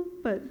helpful,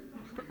 but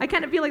I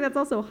kind of feel like that's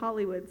also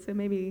Hollywood, so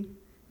maybe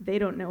they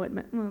don't know what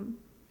well,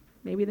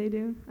 maybe they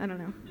do. I don't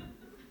know.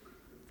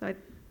 So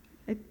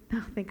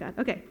oh, thank God.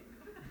 Okay,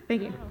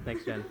 thank you.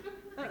 Thanks, Jen.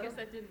 I guess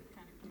that didn't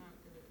kind of come out,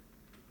 did it?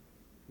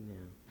 Yeah.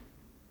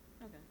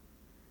 Okay.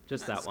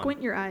 Just that one.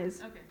 Squint your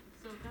eyes. Okay,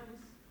 so that was,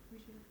 we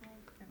should have followed.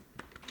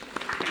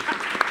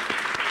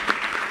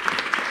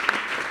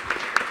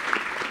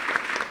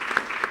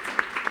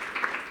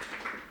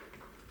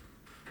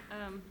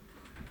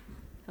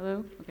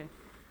 Hello? Okay.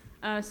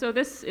 So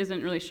this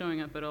isn't really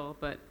showing up at all,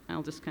 but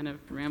I'll just kind of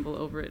ramble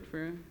over it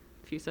for a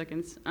few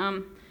seconds.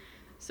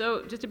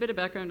 So just a bit of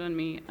background on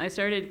me. I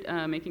started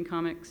making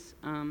comics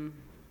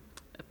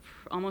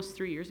almost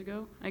 3 years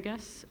ago, I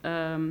guess.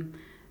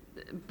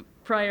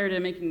 Prior to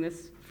making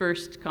this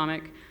first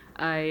comic,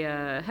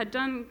 I had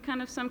done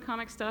kind of some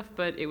comic stuff,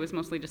 but it was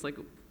mostly just like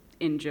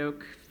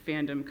in-joke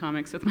fandom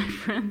comics with my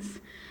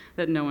friends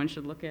that no one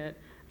should look at.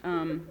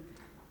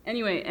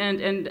 Anyway,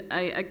 and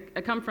I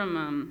come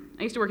from,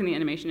 I used to work in the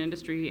animation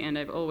industry, and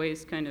I've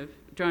always kind of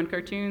drawn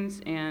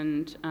cartoons,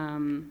 and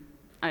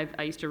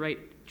I used to write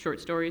short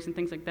stories and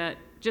things like that,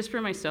 just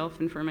for myself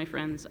and for my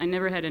friends. I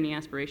never had any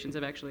aspirations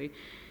of actually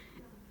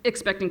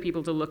expecting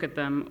people to look at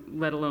them,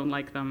 let alone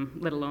like them,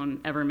 let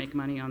alone ever make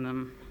money on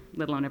them,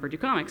 let alone ever do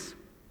comics.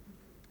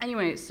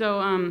 Anyway, so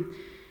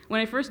when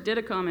I first did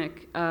a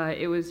comic,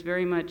 it was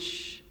very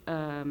much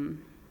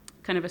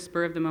kind of a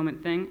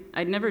spur-of-the-moment thing.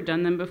 I'd never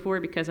done them before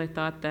because I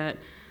thought that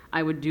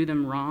I would do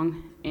them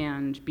wrong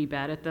and be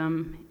bad at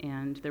them,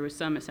 and there was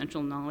some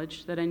essential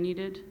knowledge that I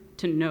needed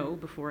to know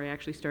before I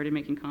actually started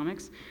making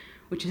comics,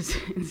 which is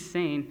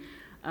insane.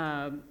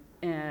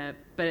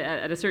 But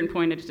at a certain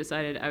point, I just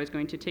decided I was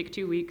going to take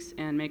 2 weeks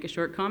and make a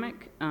short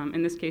comic.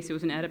 In this case, it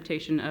was an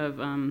adaptation of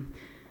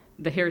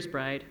The Hare's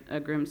Bride, a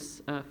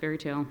Grimm's fairy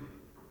tale.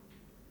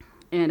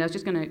 And I was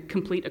just going to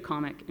complete a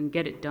comic and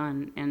get it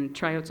done and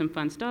try out some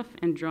fun stuff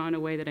and draw in a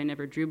way that I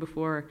never drew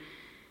before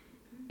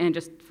and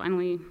just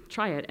finally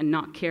try it and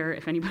not care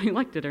if anybody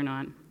liked it or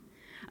not.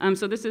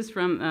 So this is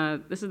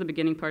the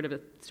beginning part of a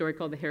story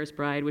called The Hare's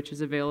Bride, which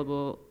is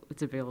available.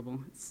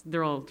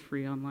 They're all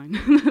free online.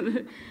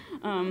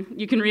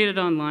 You can read it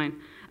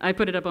online. I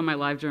put it up on my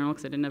LiveJournal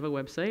because I didn't have a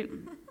website.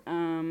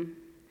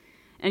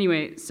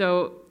 Anyway,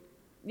 so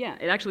yeah,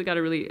 it actually got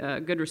a really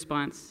good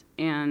response,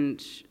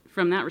 and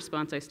from that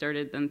response, I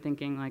started then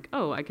thinking like,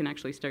 oh, I can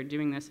actually start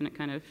doing this, and it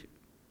kind of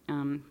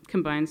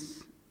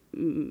combines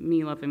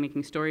me loving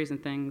making stories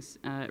and things,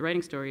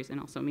 writing stories,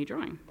 and also me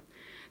drawing.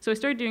 So I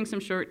started doing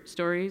some short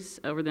stories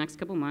over the next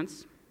couple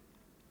months.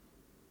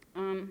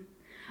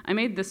 I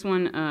made this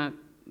one.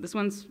 This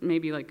one's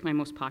maybe like my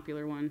most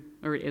popular one,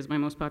 or it is my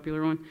most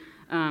popular one.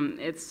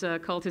 It's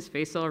called His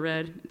Face All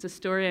Red. It's a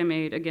story I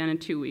made, again, in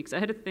 2 weeks. I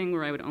had a thing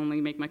where I would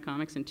only make my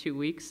comics in 2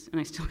 weeks,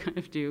 and I still kind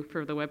of do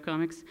for the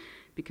webcomics,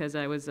 because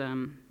I was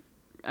I'm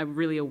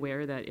really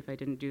aware that if I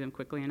didn't do them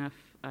quickly enough,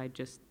 they'd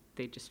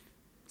just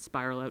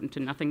spiral out into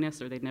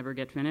nothingness, or they'd never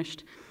get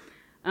finished.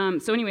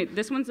 So anyway,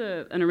 this one's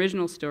an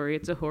original story.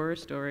 It's a horror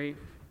story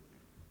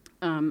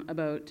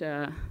about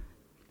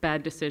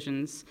bad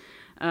decisions,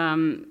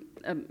 and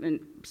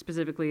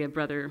specifically a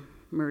brother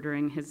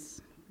murdering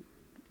his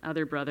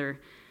other brother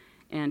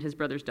and his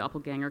brother's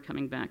doppelganger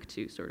coming back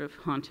to sort of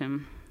haunt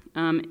him.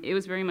 It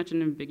was very much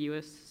an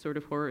ambiguous sort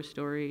of horror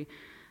story,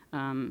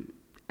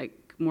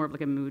 more of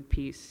like a mood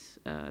piece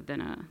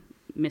than a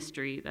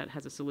mystery that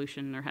has a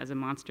solution or has a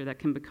monster that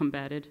can be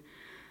combated.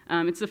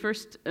 It's the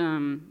first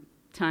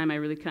time I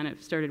really kind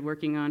of started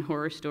working on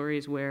horror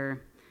stories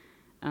where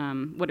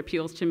what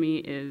appeals to me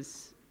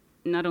is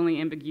not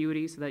only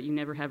ambiguity so that you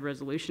never have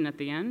resolution at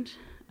the end,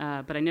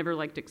 but I never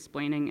liked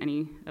explaining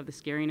any of the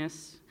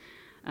scariness.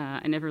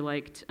 I never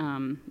liked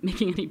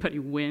making anybody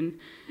win.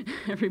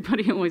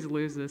 Everybody always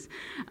loses.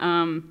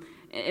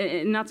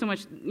 And not so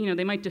much,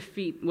 they might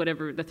defeat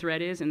whatever the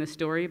threat is in the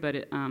story,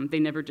 but they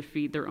never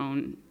defeat their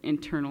own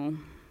internal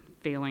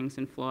failings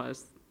and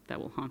flaws that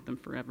will haunt them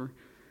forever.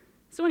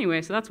 So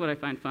anyway, so that's what I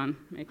find fun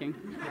making.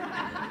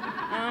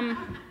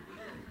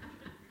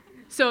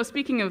 So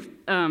speaking of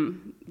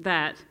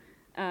that,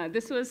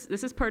 this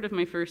is part of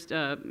my first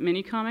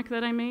mini comic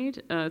that I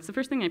made. It's the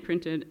first thing I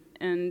printed,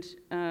 and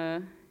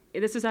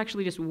this is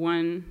actually just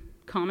one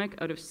comic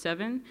out of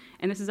 7,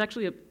 and this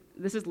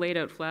is laid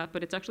out flat,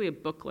 but it's actually a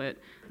booklet,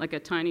 like a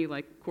tiny,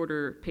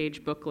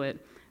 quarter-page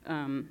booklet,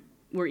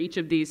 where each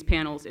of these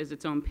panels is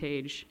its own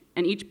page.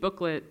 And each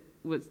booklet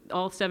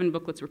all 7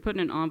 booklets were put in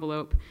an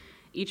envelope.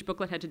 Each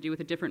booklet had to do with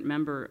a different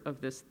member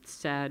of this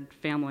sad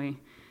family,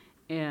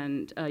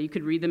 and you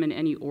could read them in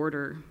any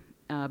order,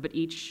 but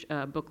each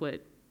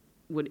booklet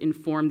would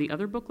inform the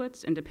other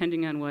booklets, and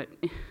depending on what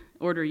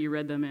order you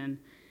read them in,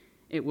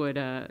 it would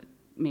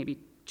maybe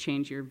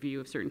change your view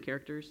of certain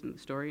characters in the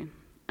story.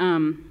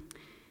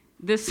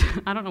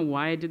 I don't know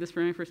why I did this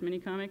for my first mini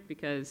comic,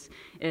 because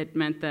it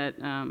meant that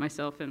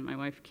myself and my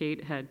wife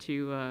Kate had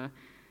to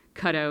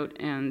cut out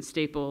and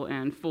staple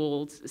and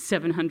fold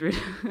 700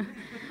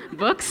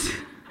 books.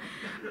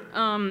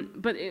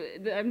 But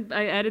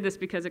I added this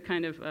because it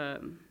kind of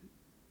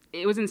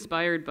it was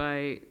inspired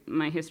by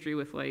my history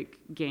with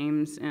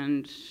games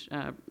and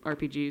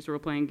RPGs,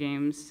 role-playing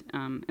games,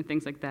 and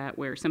things like that,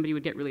 where somebody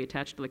would get really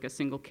attached to a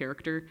single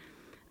character,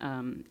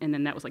 and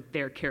then that was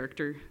their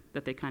character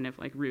that they kind of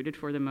rooted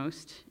for the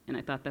most. And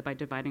I thought that by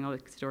dividing all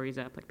the stories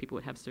up, people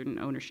would have certain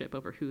ownership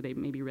over who they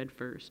maybe read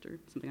first or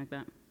something like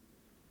that.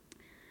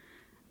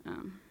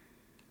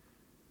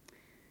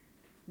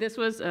 This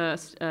was a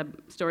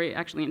story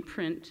actually in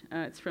print.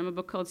 It's from a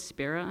book called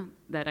Spera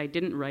that I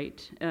didn't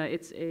write.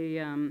 It's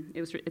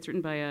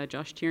written by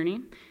Josh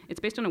Tierney. It's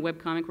based on a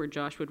webcomic where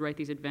Josh would write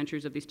these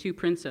adventures of these 2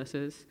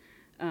 princesses,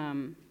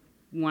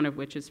 one of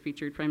which is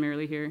featured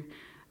primarily here,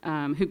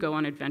 who go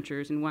on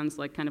adventures, and one's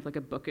kind of a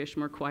bookish,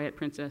 more quiet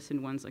princess,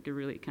 and one's a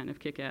really kind of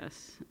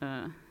kick-ass,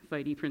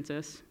 fighty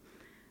princess.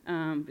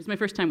 It's my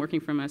first time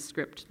working from a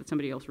script that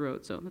somebody else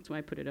wrote, so that's why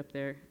I put it up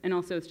there. And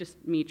also, it's just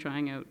me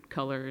trying out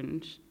color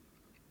and,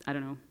 I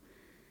don't know,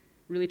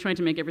 really trying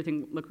to make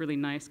everything look really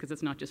nice, because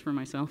it's not just for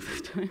myself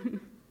this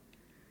time.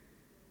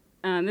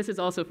 This is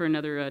also for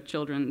another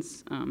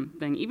children's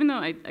thing. Even though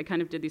I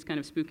kind of did these kind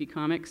of spooky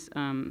comics,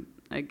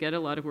 I get a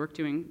lot of work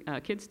doing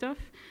kid stuff,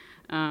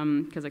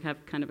 because I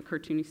have kind of a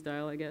cartoony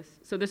style, I guess.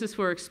 So this is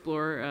for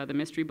Explore the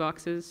Mystery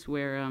Boxes,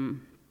 where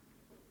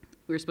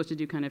we were supposed to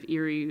do kind of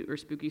eerie or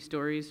spooky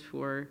stories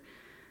for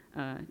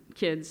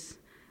kids.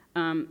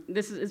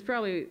 This is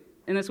probably,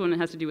 and this one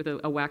has to do with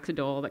a wax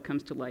doll that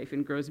comes to life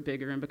and grows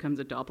bigger and becomes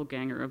a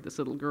doppelganger of this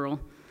little girl.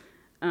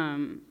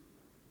 And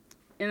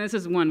this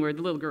is one where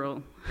the little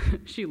girl,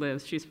 she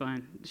lives, she's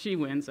fine. She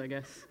wins, I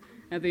guess,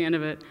 at the end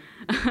of it,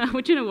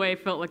 which in a way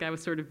felt like I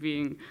was sort of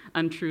being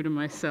untrue to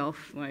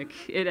myself.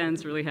 It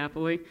ends really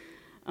happily,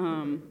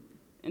 and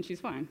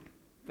she's fine.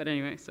 But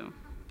anyway, so.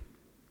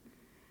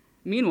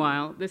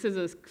 Meanwhile, this is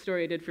a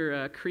story I did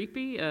for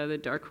Creepy. The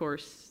Dark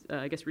Horse,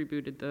 I guess,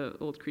 rebooted the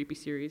old Creepy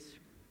series.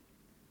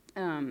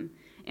 And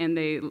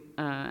they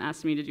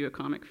asked me to do a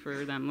comic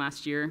for them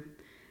last year.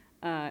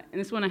 And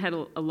this one I had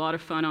a lot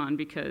of fun on,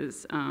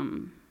 because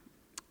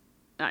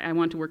I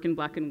wanted to work in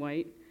black and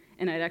white.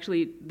 And I'd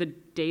actually, the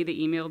day they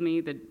emailed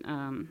me,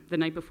 the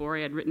night before,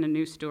 I had written a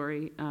new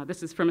story.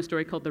 This is from a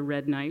story called The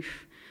Red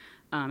Knife.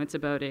 It's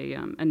about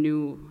a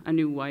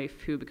new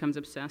wife who becomes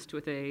obsessed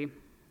with a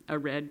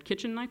red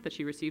kitchen knife that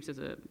she receives as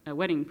a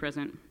wedding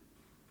present,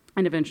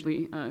 and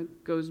eventually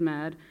goes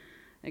mad,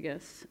 I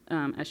guess,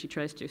 as she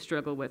tries to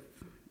struggle with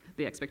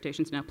the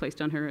expectations now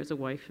placed on her as a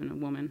wife and a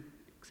woman,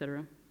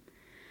 etc.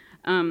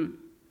 I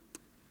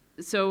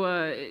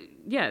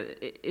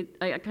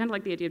kind of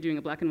like the idea of doing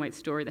a black and white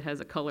story that has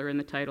a color in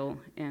the title,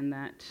 and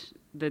that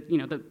the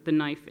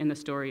knife in the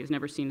story is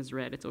never seen as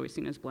red; it's always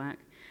seen as black.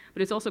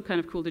 But it's also kind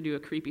of cool to do a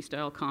creepy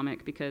style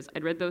comic, because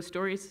I'd read those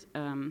stories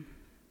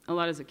a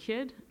lot as a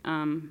kid,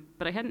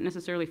 but I hadn't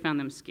necessarily found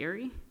them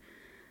scary.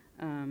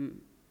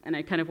 And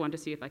I kind of wanted to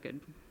see if I could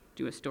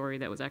do a story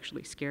that was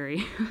actually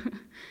scary,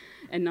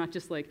 and not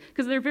just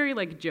because they're very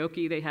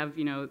jokey. They have,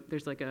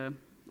 there's a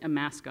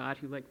mascot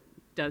who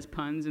does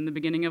puns in the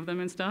beginning of them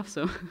and stuff.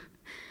 So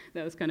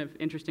that was kind of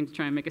interesting to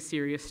try and make a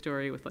serious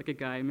story with like a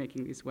guy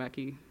making these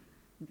wacky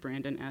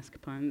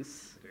Brandon-esque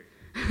puns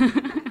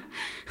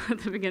at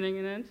the beginning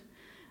and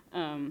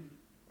end.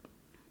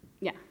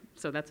 Yeah,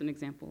 so that's an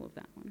example of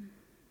that one.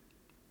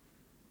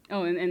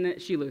 Oh,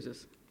 and she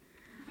loses.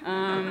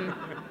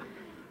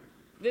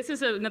 This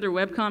is another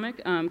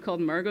webcomic called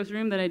Margot's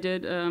Room that I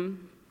did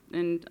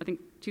in, I think,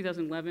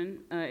 2011.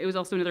 It was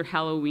also another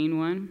Halloween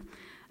one.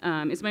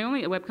 It's my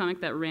only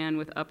webcomic that ran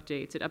with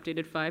updates. It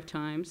updated 5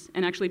 times.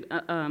 And actually,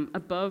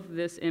 above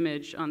this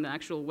image on the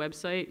actual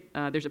website,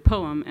 there's a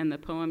poem, and the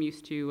poem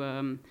used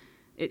to,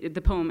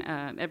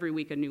 every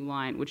week a new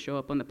line would show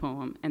up on the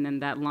poem, and then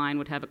that line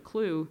would have a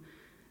clue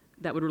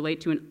that would relate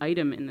to an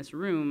item in this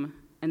room,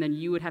 and then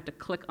you would have to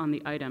click on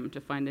the item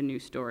to find the new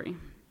story.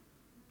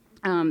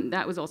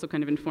 That was also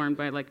kind of informed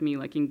by like me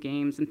liking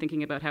games and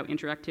thinking about how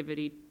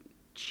interactivity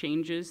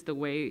changes the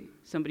way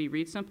somebody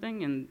reads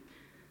something and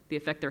the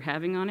effect they're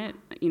having on it.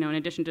 You know, in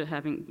addition to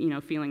having, you know,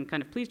 feeling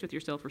kind of pleased with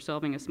yourself for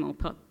solving a small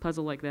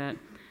puzzle like that,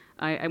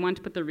 I wanted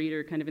to put the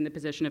reader kind of in the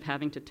position of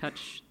having to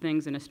touch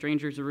things in a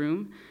stranger's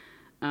room,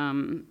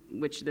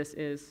 which this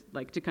is,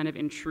 like to kind of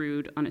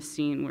intrude on a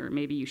scene where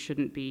maybe you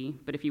shouldn't be,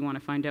 but if you want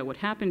to find out what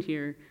happened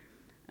here,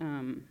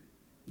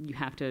 you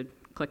have to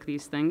click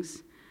these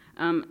things.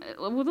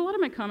 With a lot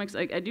of my comics,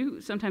 I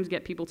do sometimes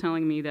get people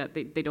telling me that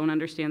they don't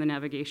understand the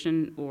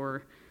navigation,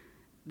 or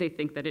they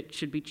think that it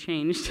should be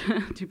changed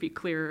to be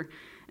clearer.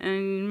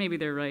 And maybe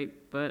they're right,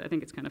 but I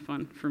think it's kind of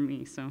fun for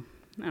me, so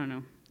I don't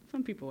know.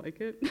 Some people like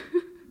it.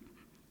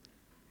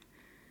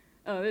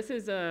 Oh, this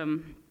is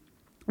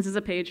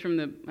a page from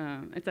the,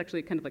 it's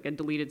actually kind of like a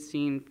deleted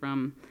scene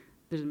from,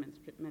 there's a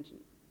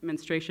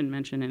menstruation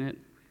mention in it.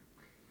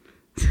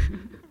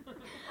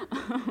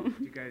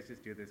 You guys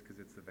just do this because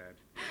it's the badge.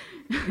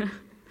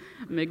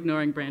 I'm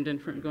ignoring Brandon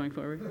from going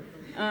forward.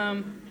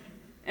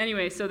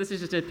 Anyway, so this is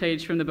just a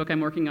page from the book I'm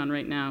working on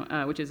right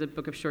now, which is a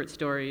book of short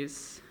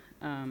stories.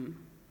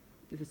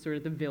 This is sort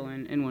of the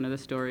villain in one of the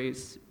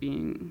stories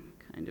being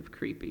kind of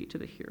creepy to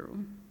the hero.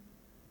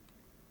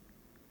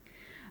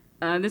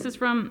 This is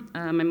from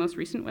my most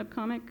recent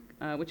webcomic,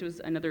 which was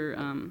another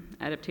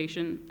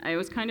adaptation. I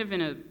was kind of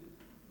in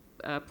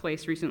a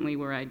place recently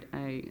where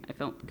I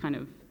felt kind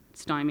of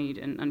stymied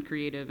and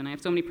uncreative, and I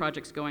have so many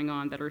projects going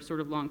on that are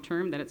sort of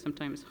long-term that it's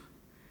sometimes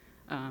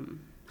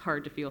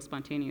hard to feel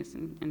spontaneous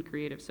and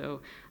creative.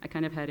 So I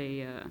kind of had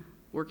a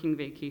working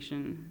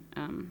vacation,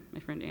 my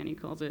friend Annie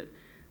calls it,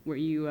 where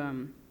you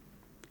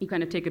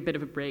kind of take a bit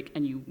of a break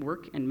and you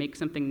work and make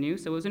something new.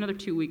 So it was another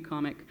 2-week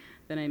comic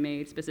that I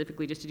made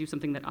specifically just to do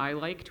something that I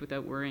liked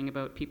without worrying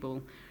about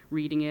people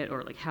reading it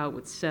or like how it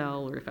would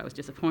sell or if I was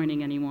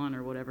disappointing anyone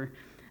or whatever.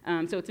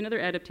 So it's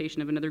another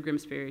adaptation of another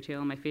Grimm's fairy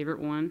tale, my favorite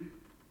one,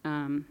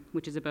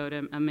 which is about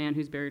a man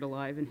who's buried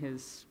alive in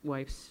his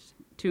wife's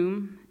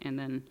tomb, and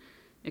then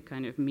it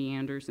kind of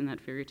meanders in that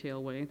fairy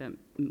tale way that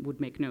would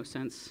make no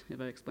sense if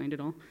I explained it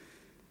all.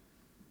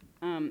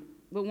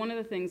 But one of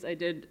the things I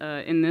did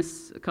in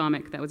this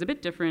comic that was a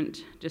bit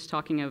different, just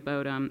talking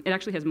about, it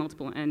actually has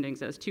multiple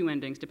endings. It has 2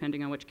 endings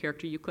depending on which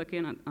character you click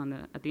in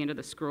at the end of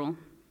the scroll.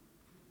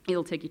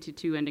 It'll take you to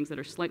 2 endings that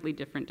are slightly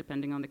different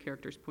depending on the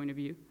character's point of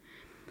view.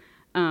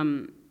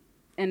 And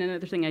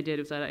another thing I did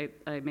was that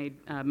I made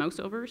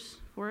mouse overs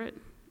for it.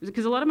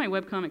 Because a lot of my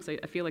webcomics,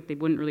 I feel like they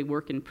wouldn't really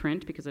work in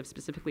print because I've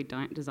specifically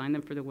designed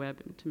them for the web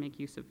to make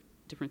use of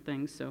different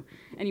things. So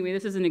anyway,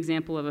 this is an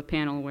example of a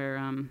panel where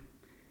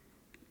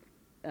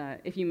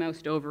if you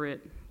moused over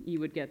it, you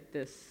would get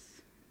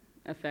this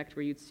effect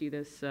where you'd see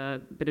this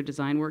bit of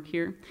design work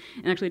here.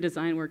 And actually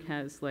design work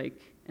has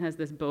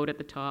this boat at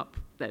the top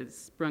that's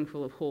sprung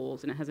full of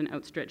holes, and it has an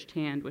outstretched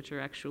hand, which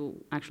are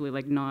actually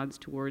like nods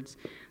towards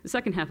the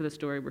second half of the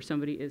story where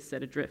somebody is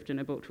set adrift in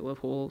a boat full of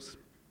holes.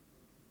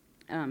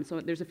 So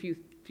there's a few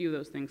of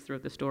those things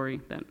throughout the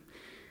story that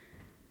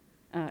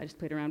I just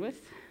played around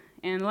with.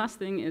 And the last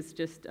thing is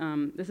just,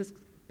 this is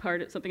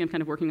something I'm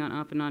kind of working on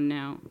off and on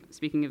now,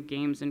 speaking of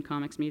games and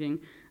comics meeting.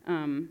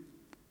 I'm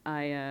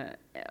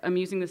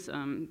using this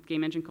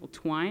game engine called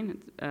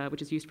Twine,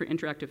 which is used for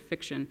interactive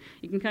fiction.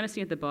 You can kind of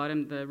see at the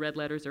bottom, the red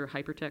letters are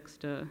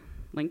hypertext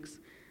links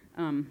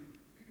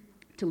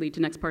to lead to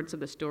next parts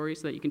of the story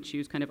so that you can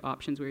choose kind of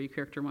options where your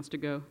character wants to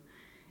go.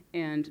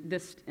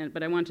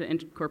 But I want to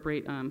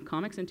incorporate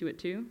comics into it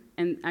too.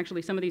 And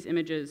actually some of these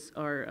images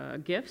are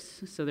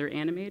GIFs, so they're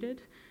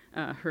animated.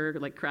 Her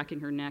like cracking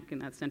her neck,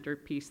 and that center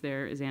piece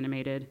there is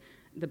animated.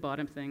 The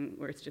bottom thing,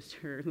 where it's just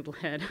her little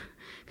head,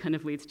 kind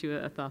of leads to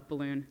a thought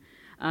balloon.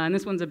 And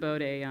this one's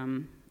about a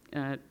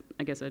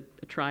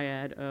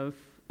triad of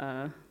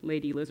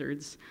lady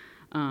lizards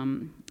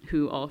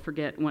who all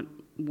forget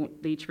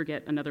they each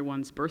forget another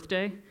one's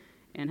birthday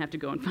and have to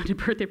go and find a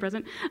birthday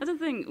present. That's the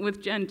thing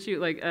with Jen too.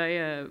 Like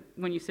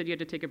when you said you had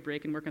to take a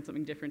break and work on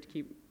something different to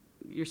keep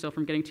yourself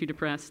from getting too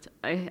depressed,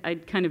 I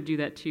kind of do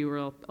that too, where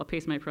I'll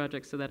pace my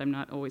projects so that I'm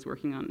not always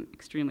working on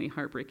extremely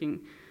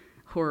heartbreaking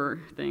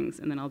horror things,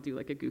 and then I'll do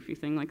like a goofy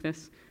thing like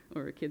this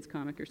or a kid's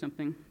comic or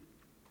something.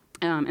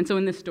 And so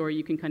in this story,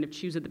 you can kind of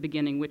choose at the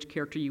beginning which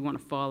character you want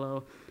to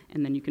follow,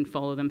 and then you can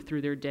follow them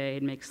through their day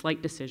and make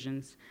slight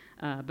decisions.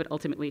 But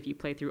ultimately, if you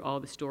play through all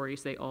the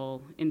stories, they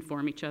all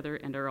inform each other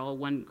and are all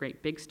one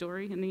great big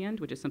story in the end,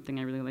 which is something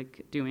I really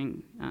like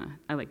doing.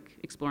 I like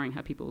exploring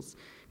how people's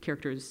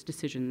characters'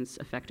 decisions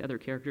affect other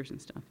characters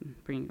and stuff, and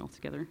bringing it all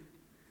together.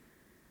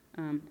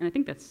 And I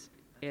think that's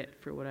it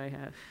for what I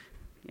have.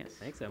 Yes.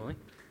 Thanks, Emily.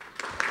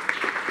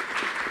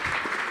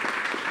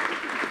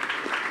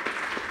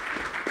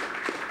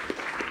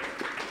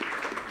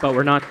 But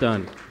we're not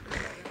done.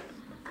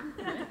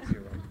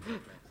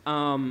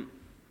 Kind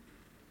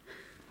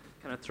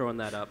of throwing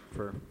that up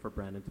for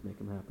Brandon to make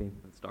him happy.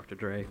 That's Dr.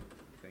 Dre.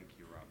 Thank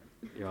you,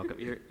 Robin. You're welcome.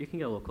 You can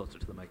get a little closer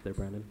to the mic there,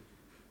 Brandon.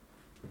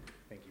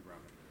 Thank you,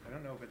 Robin. I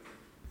don't know if it's...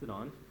 Is it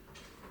on?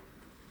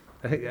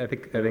 I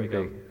think There we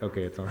go.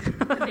 okay, it's on.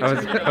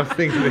 I was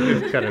thinking they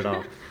just cut it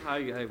off. I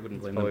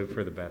wouldn't blame Probably them.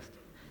 for the best.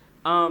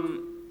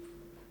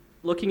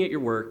 Looking at your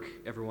work,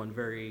 everyone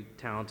very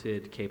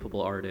talented,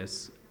 capable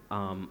artists.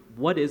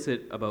 What is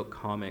it about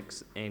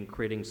comics and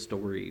creating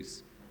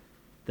stories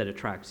that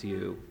attracts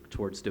you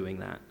towards doing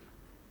that?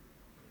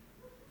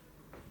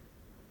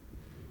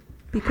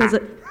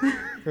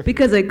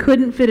 Because I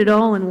couldn't fit it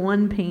all in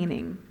one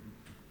painting.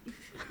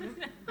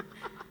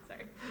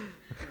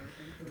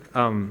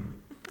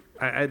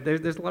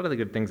 There's a lot of the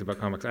good things about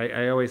comics.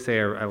 I always say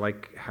I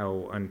like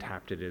how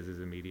untapped it is as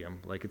a medium.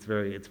 Like it's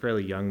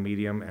fairly young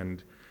medium,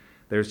 and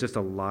there's just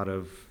a lot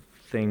of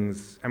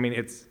things. I mean,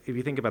 if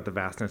you think about the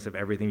vastness of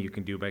everything you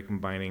can do by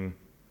combining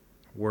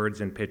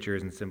words and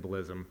pictures and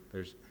symbolism,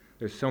 there's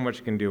so much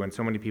you can do, and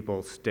so many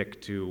people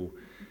stick to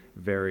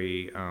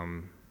very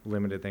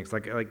limited things.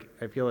 Like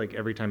I feel like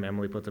every time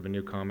Emily puts up a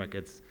new comic,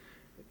 it's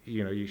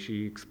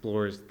she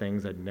explores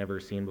things I'd never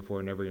seen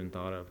before, never even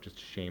thought of. Just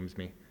shames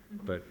me.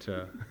 But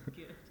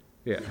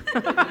yeah,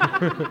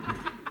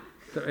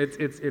 so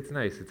it's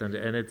nice.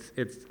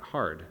 It's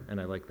hard, and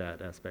I like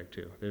that aspect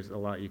too. There's a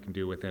lot you can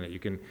do within it. You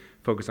can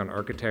focus on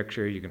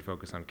architecture. You can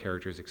focus on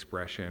characters'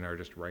 expression, or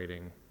just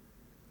writing,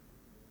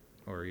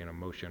 or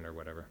motion, or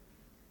whatever.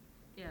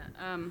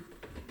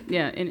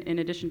 Yeah. In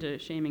addition to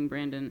shaming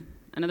Brandon,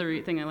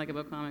 another thing I like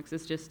about comics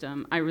is just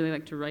I really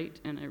like to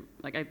write, and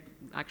I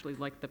actually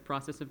like the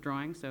process of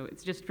drawing. So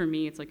it's just for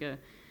me,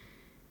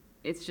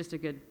 it's just a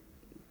good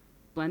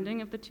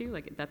blending of the two.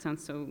 Like that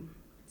sounds so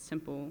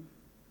simple,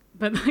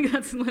 but like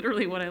that's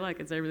literally what I like.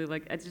 I really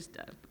like. It's just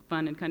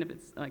fun, and kind of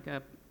it's like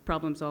a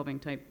problem-solving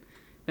type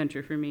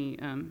venture for me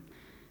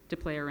to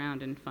play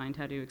around and find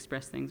how to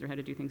express things or how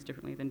to do things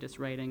differently than just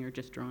writing or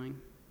just drawing.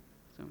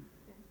 So.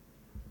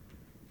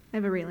 I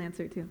have a real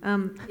answer too.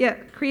 Yeah,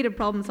 creative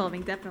problem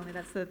solving, definitely.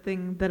 That's the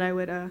thing that I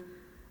would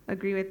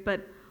agree with.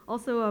 But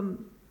also,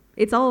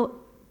 it's all,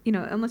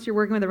 unless you're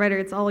working with a writer,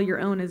 it's all your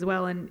own as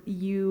well. And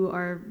you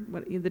are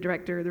the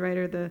director, the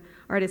writer, the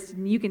artist,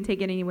 and you can take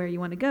it anywhere you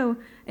want to go.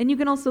 And you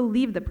can also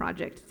leave the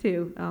project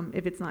too,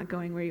 if it's not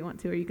going where you want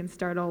to, or you can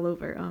start all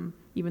over,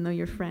 even though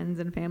your friends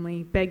and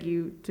family beg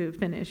you to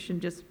finish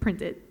and just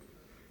print it.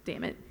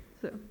 Damn it.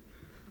 So.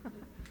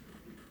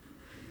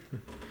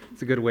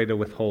 It's a good way to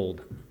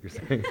withhold, you're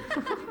saying.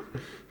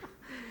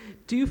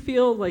 Do you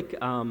feel like,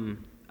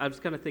 I was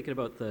kind of thinking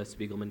about the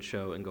Spiegelman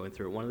show and going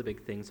through it. One of the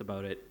big things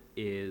about it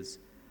is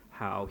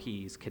how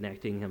he's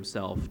connecting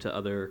himself to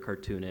other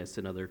cartoonists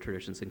and other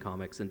traditions in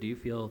comics. And do you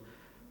feel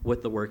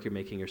with the work you're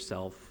making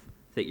yourself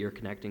that you're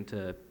connecting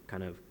to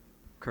kind of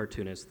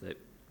cartoonists that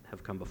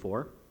have come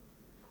before?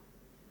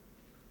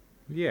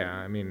 Yeah,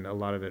 I mean, a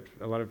lot of it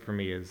for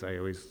me is I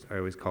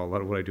always call a lot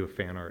of what I do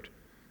fan art,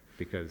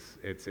 because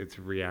it's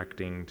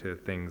reacting to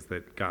things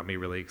that got me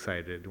really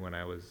excited when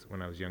I was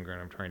younger,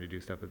 and I'm trying to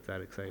do stuff that's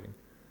that exciting.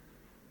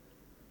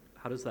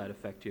 How does that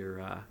affect your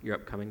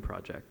upcoming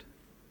project,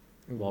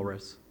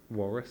 Walrus?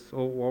 Walrus?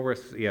 Oh,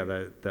 Walrus, yeah,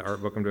 the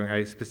art book I'm doing,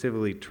 I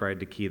specifically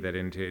tried to key that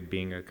into it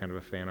being a kind of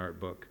a fan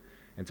art book.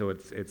 And so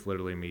it's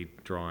literally me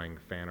drawing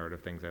fan art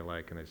of things I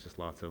like, and it's just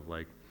lots of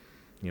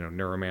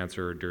Neuromancer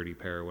or Dirty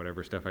Pair or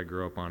whatever stuff I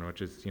grew up on,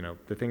 which is,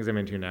 the things I'm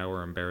into now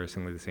are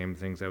embarrassingly the same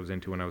things I was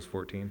into when I was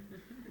 14.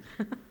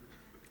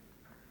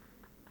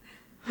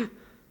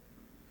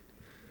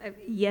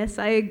 Yes,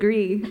 I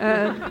agree.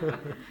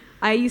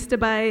 I used to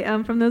buy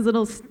from those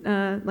little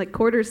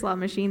quarter slot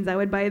machines. I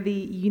would buy the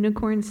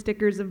unicorn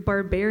stickers of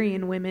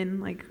barbarian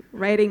women,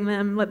 writing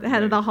them,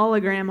 had a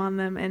hologram on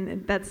them,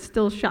 and that's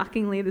still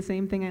shockingly the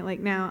same thing I like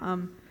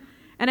now.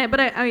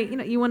 But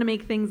you want to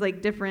make things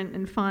different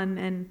and fun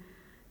and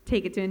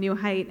take it to a new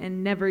height,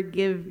 and never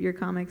give your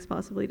comics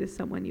possibly to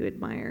someone you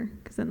admire,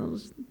 because then they'll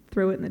just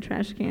throw it in the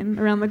trash can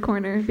around the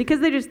corner because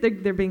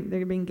they're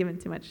being given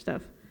too much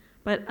stuff.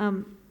 But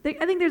I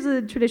think there's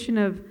a tradition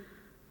of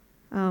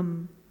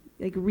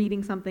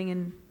reading something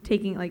and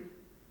taking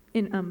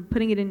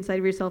putting it inside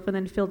of yourself and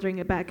then filtering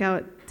it back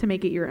out to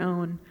make it your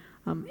own.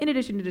 In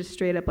addition to just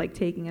straight up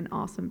taking an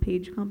awesome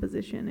page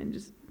composition and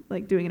just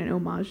doing an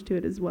homage to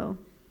it as well.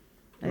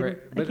 Right,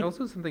 but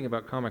also something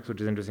about comics which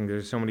is interesting.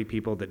 There's so many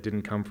people that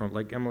didn't come from,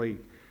 Emily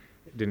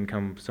didn't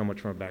come so much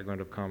from a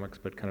background of comics,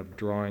 but kind of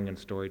drawing and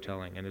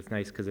storytelling. And it's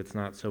nice because it's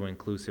not so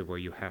inclusive where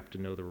you have to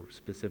know the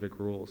specific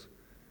rules.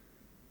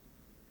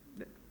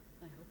 I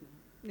hope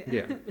not.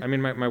 Yeah, I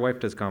mean, my wife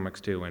does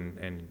comics too,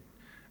 and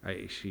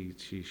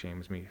she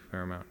shames me a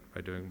fair amount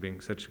by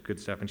being such good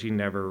stuff. And she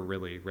never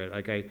really read.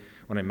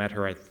 When I met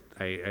her,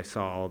 I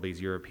saw all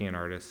these European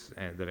artists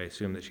that I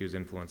assumed that she was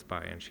influenced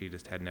by, and she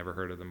just had never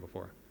heard of them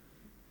before.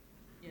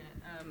 Yeah,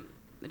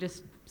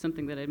 just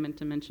something that I meant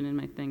to mention in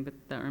my thing, but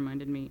that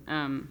reminded me.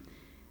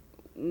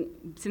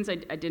 Since I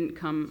didn't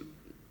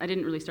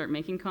really start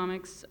making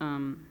comics,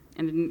 and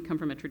didn't come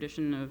from a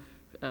tradition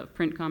of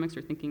print comics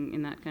or thinking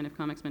in that kind of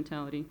comics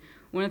mentality.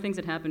 One of the things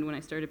that happened when I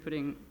started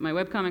putting my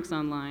webcomics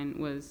online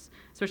was,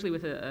 especially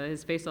with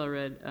His Face All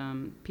Red,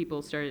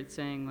 people started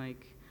saying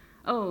like,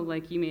 oh,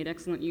 like you made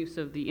excellent use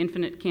of the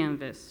infinite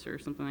canvas or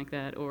something like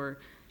that, or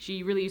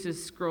she really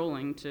uses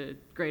scrolling to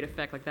great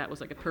effect, like that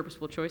was like a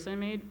purposeful choice I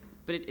made.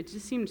 But it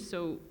just seemed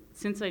so,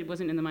 since I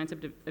wasn't in the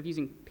mindset of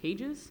using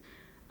pages,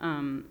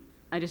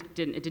 it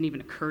didn't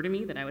even occur to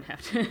me that I would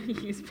have to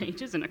use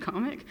pages in a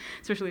comic,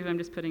 especially if I'm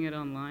just putting it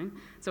online.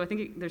 So I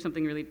think there's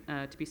something really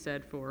to be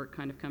said for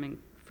kind of coming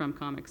from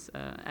comics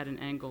at an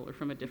angle or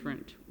from a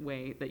different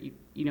way that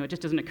it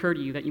just doesn't occur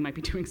to you that you might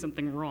be doing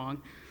something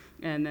wrong.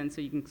 And then so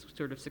you can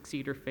sort of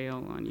succeed or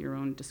fail on your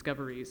own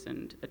discoveries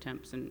and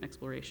attempts and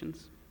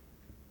explorations.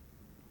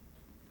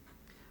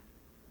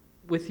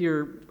 With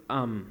your,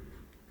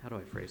 how do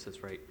I phrase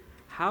this right?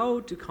 How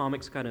do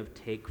comics kind of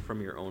take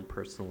from your own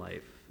personal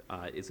life?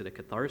 Is it a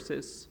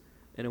catharsis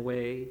in a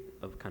way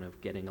of kind of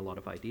getting a lot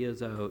of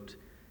ideas out?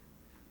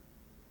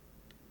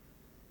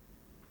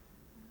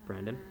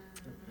 Brandon?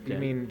 You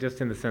mean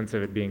just in the sense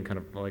of it being kind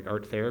of like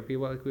art therapy,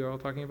 like we were all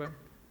talking about?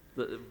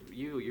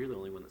 You're the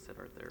only one that said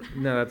art therapy.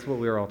 No, that's what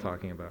we were all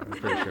talking about, I'm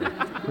pretty sure.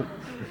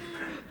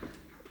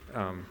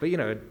 But I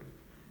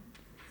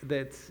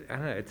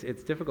don't know,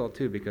 it's difficult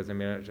too, because I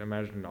mean, I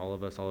imagine all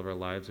of our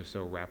lives are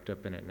so wrapped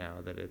up in it now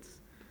that it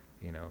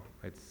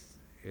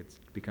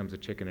becomes a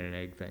chicken and an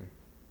egg thing.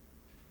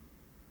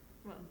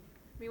 Well,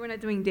 we're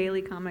not doing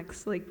daily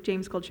comics like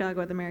James Colchago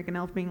with American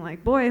Elf being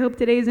like, boy, I hope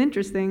today's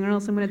interesting, or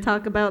else I'm going to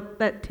talk about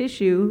that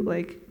tissue.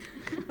 Like,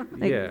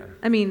 Yeah.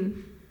 I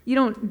mean, you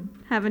don't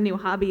have a new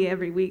hobby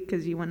every week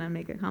because you want to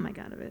make a comic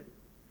out of it.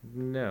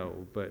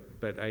 No, but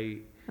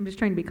I'm just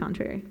trying to be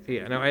contrary.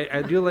 yeah, no,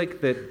 I do like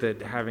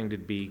that having to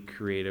be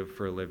creative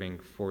for a living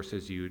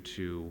forces you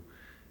to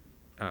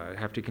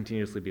have to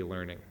continuously be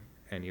learning,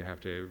 and you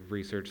have to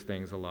research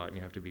things a lot, and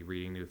you have to be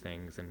reading new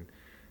things, and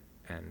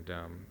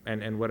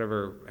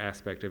whatever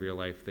aspect of your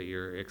life that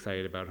you're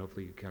excited about,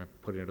 hopefully you kind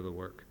of put into the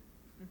work.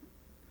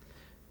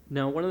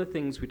 Now, one of the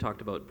things we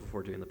talked about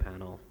before doing the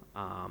panel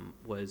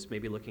was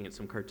maybe looking at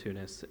some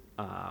cartoonists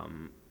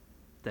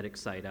that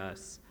excite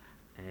us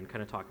and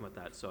kind of talking about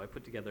that. So I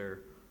put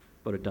together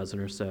about a dozen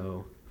or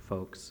so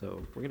folks.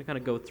 So we're going to kind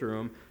of go through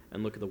them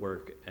and look at the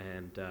work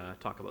and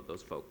talk about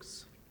those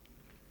folks.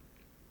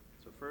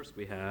 So first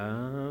we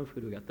have,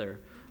 who do we got there?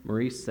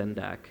 Maurice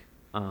Sendak,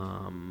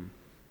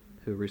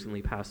 who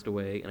recently passed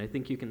away. And I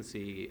think you can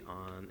see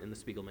in the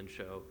Spiegelman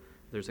show,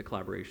 there's a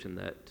collaboration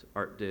that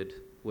Art did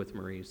with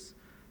Maurice.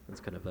 It's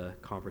kind of a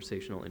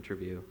conversational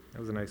interview. That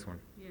was a nice one.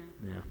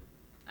 Yeah.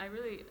 I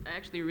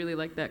actually really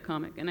like that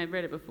comic, and I've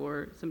read it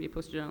before. Somebody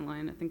posted it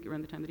online, I think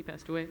around the time that he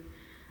passed away.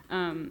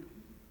 And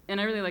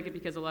I really like it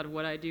because a lot of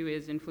what I do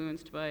is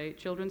influenced by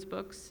children's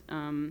books,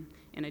 and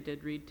I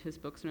did read his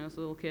books when I was a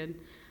little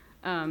kid.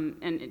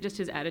 And just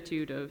his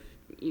attitude of,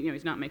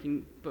 he's not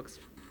making books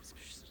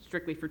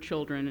strictly for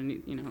children,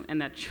 and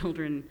and that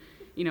children,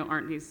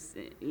 aren't these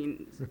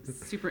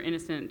super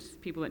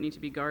innocent people that need to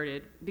be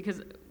guarded.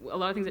 Because a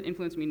lot of things that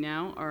influence me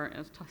now are, I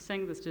was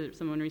saying this to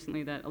someone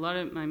recently, that a lot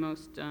of my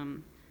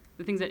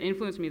the things that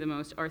influence me the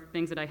most are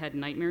things that I had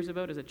nightmares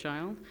about as a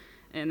child,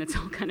 and it's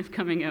all kind of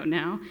coming out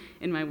now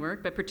in my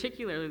work, but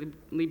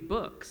particularly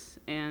books.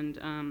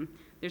 And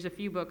there's a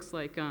few books,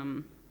 like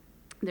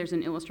there's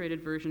an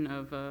illustrated version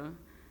of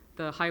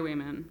the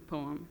Highwayman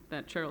poem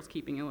that Charles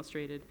Keeping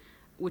illustrated,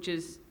 which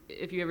is,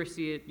 if you ever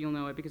see it, you'll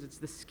know it because it's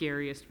the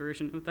scariest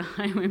version of the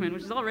Highwayman,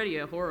 which is already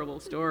a horrible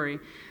story.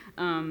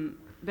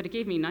 But it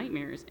gave me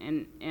nightmares.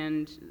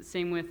 And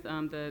same with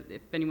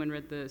if anyone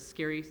read the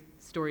Scary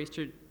Stories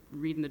to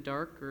Read in the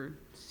Dark or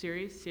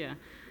series, yeah.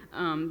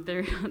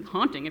 They're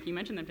haunting. If you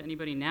mention them to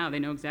anybody now, they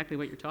know exactly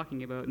what you're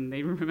talking about, and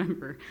they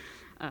remember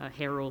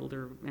Harold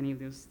or any of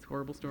those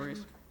horrible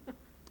stories.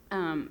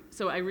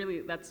 So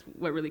that's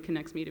what really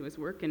connects me to his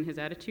work and his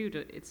attitude.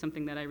 It's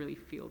something that I really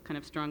feel kind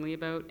of strongly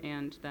about,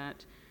 and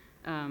that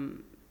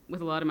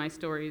with a lot of my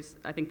stories,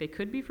 I think they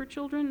could be for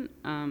children,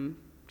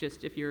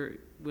 just if you're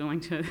willing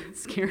to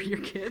scare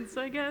your kids,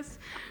 I guess,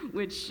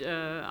 which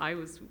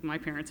my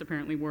parents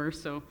apparently were,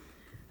 so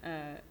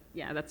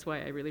yeah, that's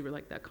why I really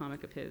like that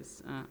comic of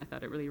his. I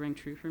thought it really rang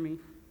true for me.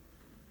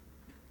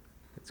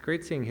 It's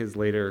great seeing his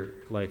later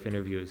life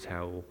interviews,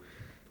 how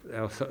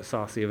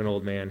saucy of an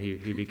old man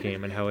he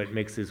became, and how it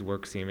makes his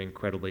work seem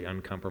incredibly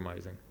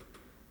uncompromising.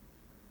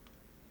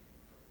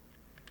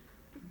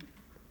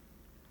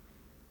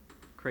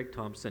 Craig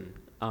Thompson.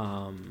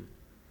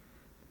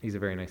 He's a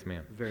very nice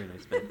man. Very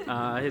nice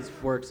man. His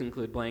works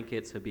include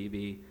Blankets,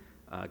 Habibi,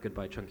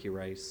 Goodbye Chunky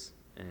Rice,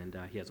 and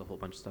he has a whole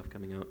bunch of stuff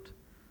coming out.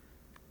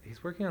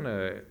 He's working on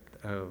a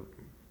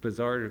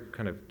bizarre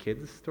kind of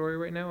kids story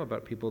right now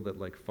about people that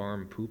like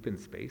farm poop in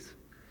space.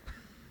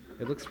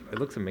 It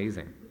looks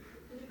amazing.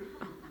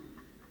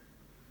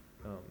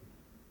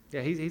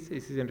 Yeah, he's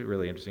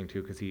really interesting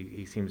too because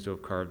he seems to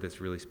have carved this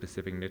really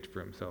specific niche for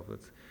himself.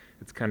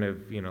 It's kind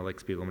of like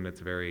Spiegelman.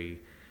 It's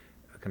very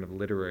kind of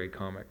literary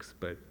comics,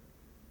 but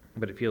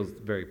it feels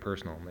very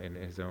personal in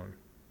his own.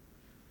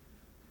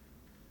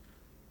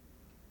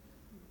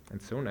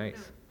 And so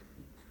nice.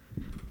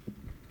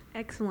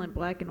 Excellent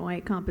black and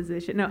white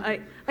composition. No,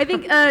 I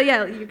think,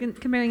 yeah, you can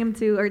comparing him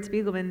to Art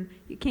Spiegelman.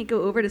 You can't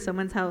go over to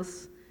someone's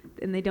house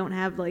and they don't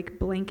have like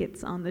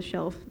blankets on the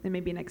shelf. They may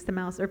be next to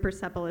Mouse or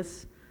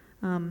Persepolis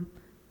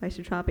by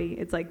Satrapi.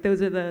 It's like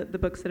those are the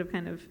books that have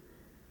kind of,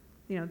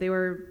 they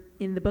were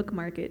in the book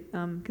market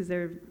because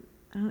they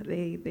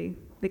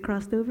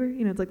crossed over.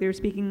 It's like they were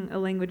speaking a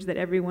language that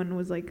everyone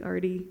was like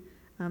already.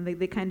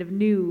 They kind of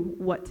knew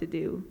what to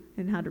do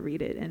and how to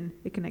read it, and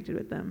it connected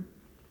with them.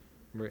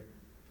 Right.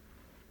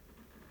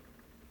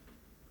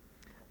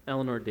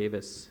 Eleanor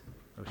Davis.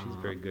 Oh, she's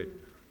very good.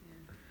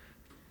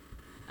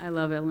 I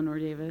love Eleanor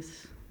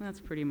Davis. That's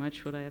pretty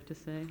much what I have to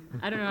say.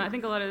 I don't know. I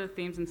think a lot of the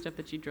themes and stuff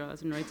that she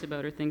draws and writes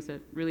about are things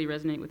that really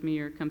resonate with me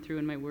or come through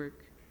in my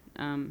work.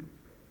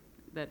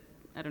 That,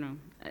 I don't know.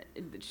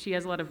 She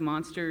has a lot of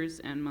monsters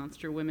and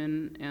monster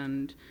women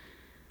and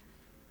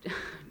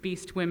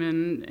beast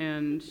women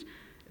and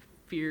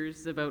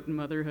fears about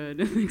motherhood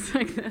and things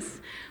like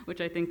this, which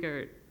I think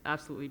are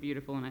absolutely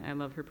beautiful, and I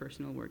love her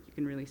personal work. You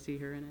can really see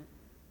her in it.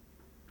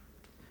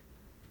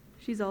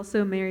 She's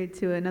also married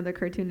to another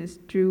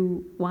cartoonist,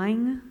 Drew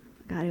Wang.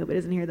 God, I hope it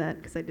doesn't hear that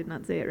because I did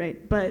not say it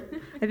right. But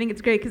I think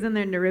it's great because then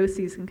their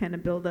neuroses can kind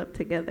of build up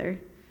together.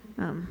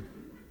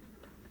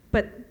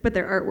 But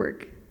their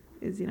artwork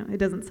is, it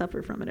doesn't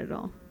suffer from it at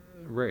all.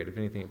 Right. If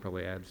anything, it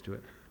probably adds to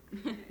it.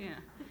 Yeah.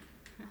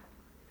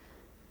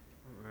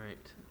 All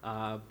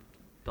right.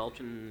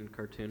 Belgian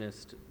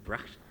cartoonist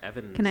Brecht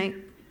Evans. Can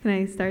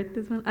I start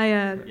this one?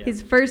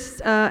 His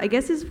first, I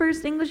guess his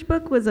first English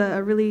book was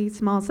a really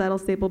small saddle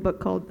staple book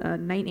called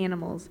Night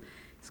Animals.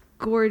 It's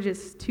a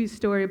gorgeous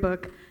 2-story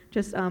book.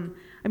 Just,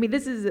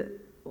 this is,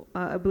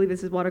 I believe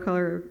this is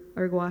watercolor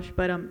or gouache,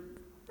 but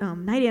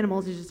Night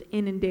Animals is just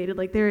inundated.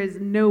 Like there is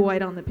no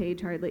white on the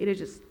page hardly. It is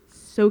just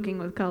soaking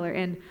with color.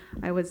 And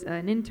I was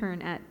an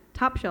intern at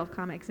Top Shelf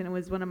Comics, and it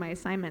was one of my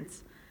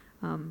assignments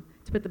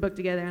to put the book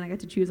together, and I got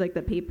to choose like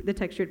the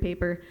textured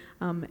paper,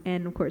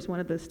 and of course one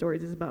of the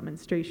stories is about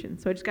menstruation,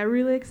 so I just got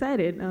really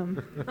excited.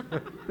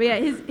 But yeah,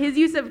 his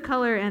use of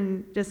color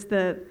and just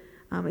the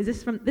is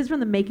this from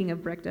the making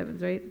of Brecht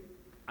Evans, right?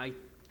 I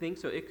think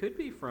so. It could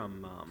be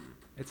from.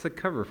 It's the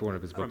cover for one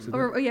of his books, isn't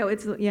Or it? yeah,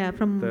 it's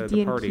from The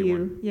D&Q. party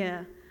one.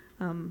 Yeah,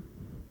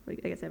 I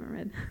guess I haven't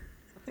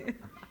read,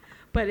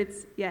 but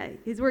it's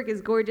his work is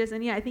gorgeous,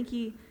 and I think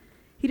he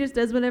just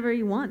does whatever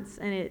he wants,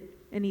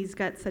 and he's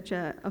got such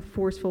a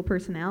forceful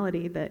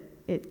personality that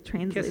it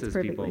translates He kisses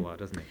perfectly. people a lot,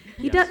 doesn't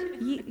he? He does.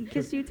 He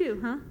kissed you too,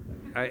 huh?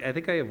 I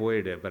think I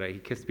avoided it, but he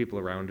kissed people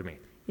around me.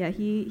 Yeah,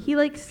 he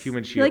likes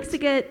Human he likes shields. to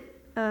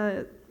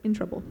get in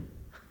trouble.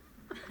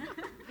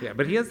 Yeah,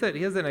 but he has that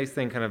nice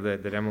thing kind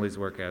of that Emily's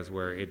work has,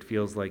 where it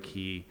feels like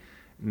he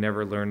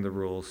never learned the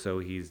rules, so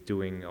he's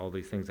doing all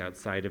these things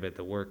outside of it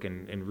that work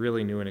in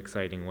really new and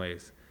exciting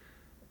ways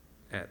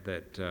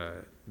that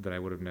I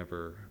would have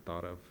never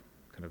thought of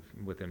kind of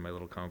within my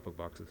little comic book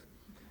boxes.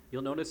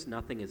 You'll notice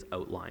nothing is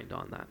outlined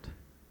on that.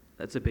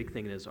 That's a big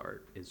thing in his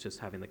art, is just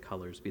having the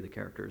colors be the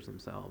characters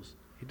themselves.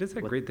 He does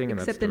that What- great thing in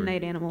that Except story. in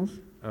Night Animals.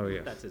 Oh,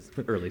 yeah. That's his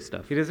early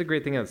stuff. He does a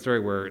great thing in that story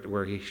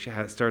where he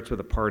starts with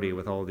a party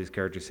with all of these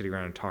characters sitting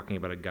around and talking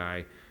about a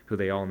guy who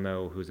they all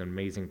know who's an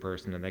amazing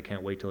person, and they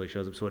can't wait till he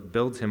shows up. So it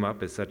builds him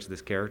up as such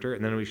this character,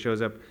 and then when he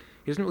shows up,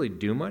 he doesn't really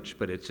do much,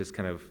 but it's just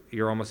kind of,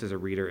 you're almost as a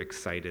reader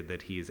excited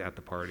that he's at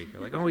the party.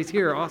 You're like, oh, he's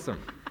here, awesome.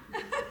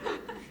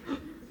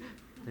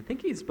 I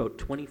think he's about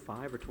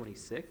 25 or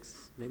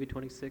 26, maybe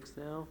 26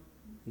 now.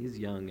 He's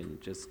young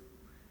and just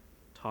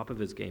top of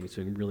his game. He's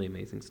doing really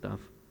amazing stuff.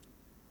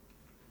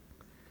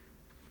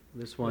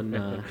 This one,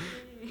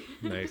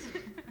 Nice.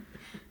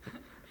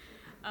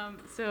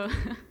 So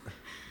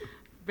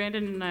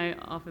Brandon and I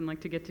often like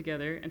to get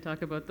together and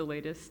talk about the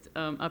latest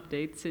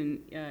updates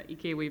in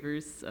E.K.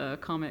 Weaver's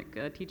comic,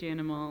 TJ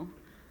Animal,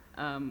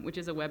 which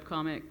is a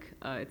webcomic.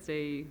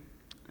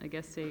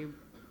 It's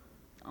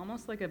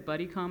almost like a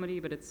buddy comedy,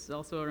 but it's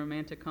also a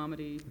romantic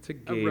comedy. It's a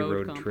gay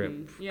road comedy.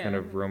 trip, Yeah. kind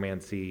of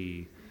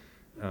romancy.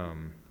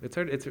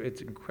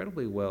 It's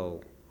incredibly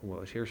well.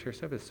 Her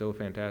stuff is so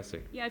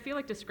fantastic. Yeah, I feel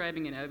like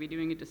describing it, I would be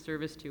doing a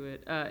disservice to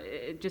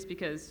it, just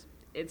because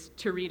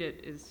to read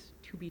it is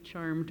to be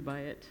charmed by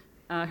it.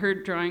 Her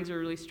drawings are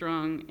really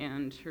strong,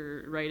 and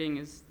her writing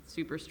is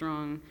super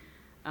strong,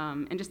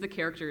 and just the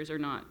characters are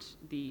not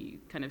the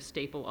kind of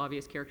staple,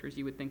 obvious characters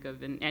you would think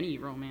of in any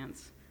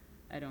romance,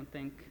 I don't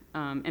think.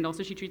 And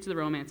also she treats the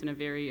romance in a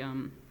very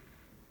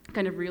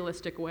kind of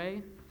realistic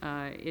way.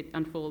 It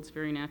unfolds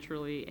very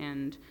naturally,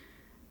 and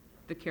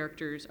the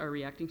characters are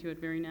reacting to it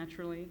very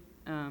naturally.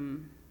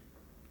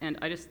 And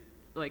I just,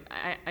 like,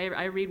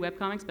 I read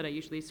webcomics, but I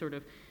usually sort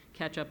of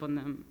catch up on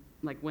them,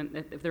 like,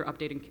 if they're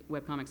updating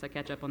webcomics, I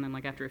catch up on them,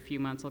 like, after a few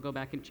months, I'll go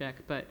back and check.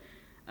 But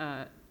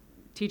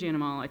TJ and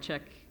Amal, I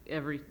check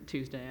every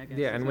Tuesday, I guess.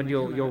 Yeah, and when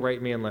you'll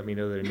write me and let me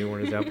know that a new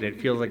one is up, and it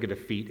feels like a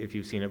defeat if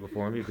you've seen it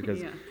before me,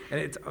 because Yeah. and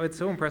it's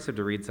so impressive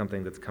to read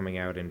something that's coming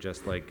out and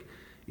just like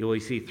you only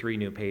see 3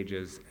 new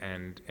pages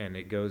and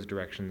it goes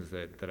directions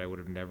that I would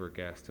have never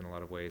guessed in a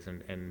lot of ways,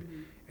 and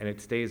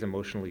it stays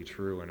emotionally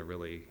true in a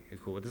really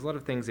cool. There's a lot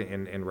of things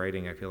in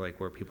writing, I feel like,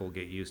 where people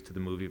get used to the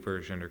movie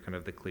version or kind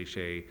of the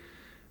cliche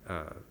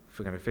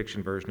kind of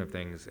fiction version of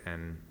things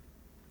and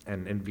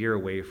veer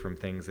away from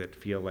things that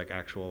feel like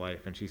actual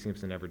life, and she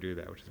seems to never do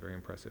that, which is very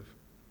impressive.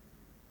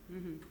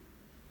 Mm-hmm.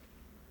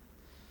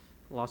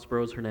 Los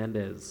Bros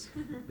Hernandez,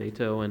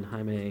 Beto and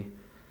Jaime.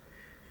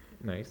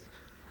 Nice.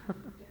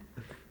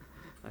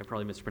 I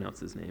probably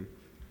mispronounced his name.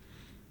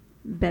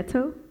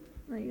 Beto?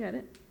 Oh, you got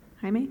it.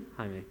 Jaime?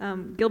 Jaime.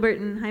 Gilbert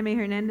and Jaime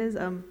Hernandez.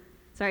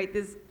 Sorry,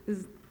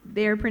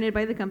 they are printed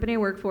by the company I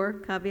work for,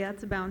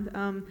 caveats abound.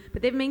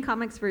 But they've made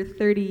comics for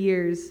 30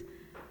 years,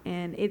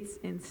 and it's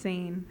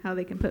insane how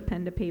they can put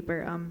pen to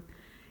paper.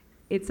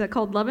 It's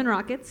called Love and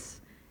Rockets,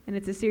 and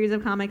it's a series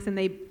of comics, and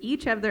they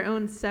each have their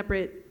own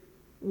separate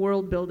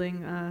world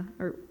building,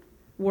 or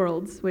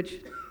worlds,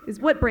 which is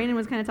what Brandon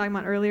was kind of talking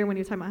about earlier when he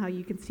was talking about how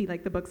you can see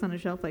like the books on a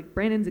shelf. Like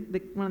Brandon's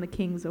one of the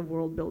kings of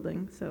world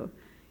building, so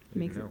he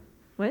makes it.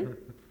 What?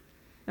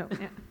 Oh,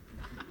 yeah.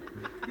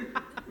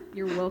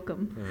 You're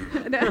welcome.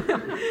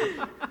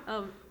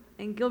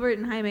 And Gilbert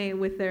and Jaime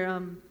with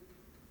their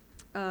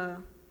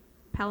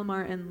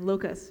Palomar and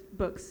Locust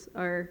books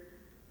are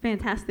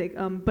fantastic.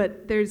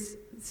 But there's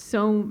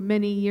so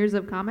many years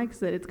of comics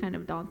that it's kind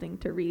of daunting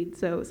to read.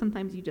 So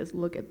sometimes you just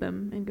look at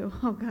them and go,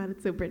 oh God,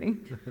 it's so pretty.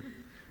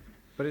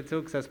 But it's so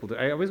accessible.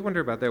 I always wonder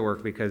about their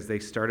work because they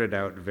started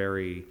out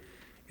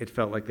it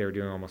felt like they were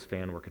doing almost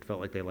fan work. It felt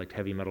like they liked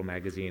Heavy Metal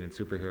Magazine and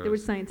superheroes. There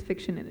was science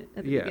fiction in it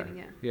at the beginning,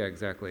 yeah. Yeah,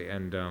 exactly.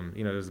 And,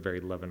 it was very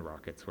Love and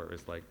Rockets, where it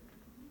was like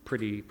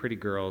pretty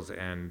girls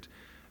and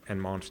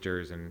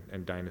monsters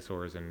and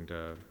dinosaurs and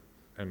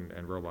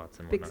robots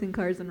and whatnot. Fixing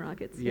cars and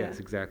rockets, Yes,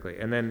 exactly.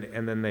 And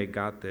then they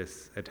got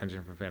this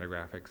attention from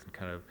Fantagraphics and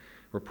kind of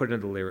were put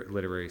into the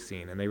literary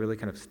scene. And they really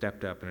kind of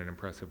stepped up in an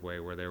impressive way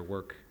where their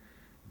work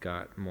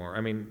got more.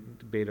 I mean,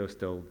 Beto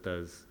still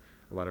does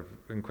a lot of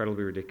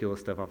incredibly ridiculous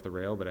stuff off the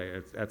rail, but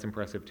that's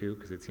impressive too,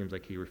 because it seems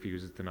like he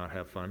refuses to not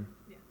have fun.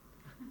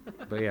 Yeah.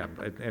 But yeah,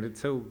 and it's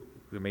so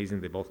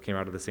amazing they both came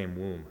out of the same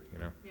womb, you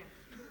know?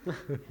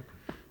 Yeah.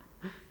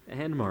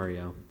 And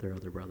Mario, their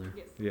other brother.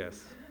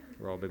 Yes,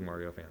 we're all big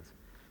Mario fans.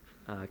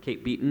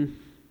 Kate Beaton.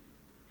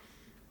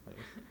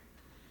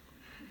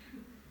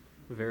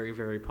 Very,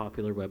 very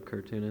popular web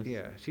cartoonist.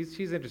 Yeah, she's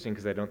interesting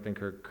because I don't think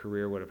her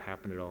career would have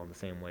happened at all in the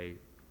same way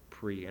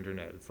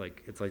pre-internet. It's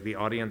like the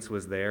audience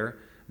was there,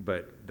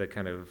 but the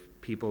kind of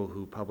people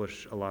who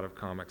publish a lot of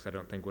comics, I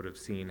don't think would have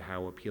seen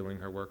how appealing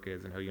her work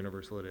is and how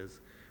universal it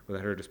is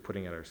without her just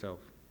putting it herself.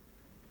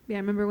 Yeah, I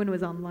remember when it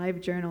was on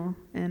LiveJournal,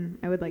 and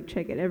I would like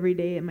check it every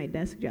day at my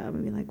desk job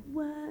and be like,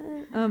 what?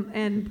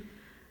 And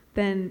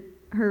then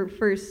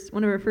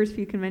one of her first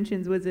few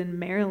conventions was in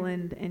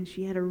Maryland, and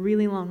she had a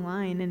really long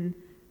line, and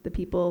the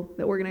people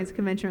that organized the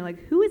convention are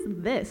like, who is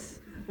this?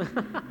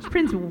 She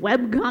prints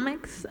web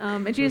comics,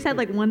 and she just had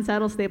like one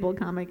saddle staple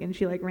comic, and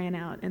she like ran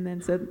out. And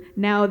then so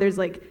now there's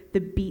like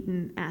the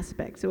Beaton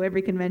aspect. So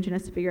every convention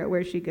has to figure out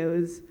where she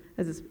goes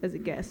as a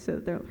guest,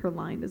 so her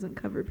line doesn't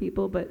cover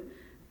people. But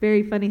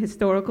very funny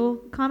historical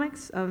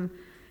comics.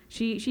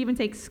 She even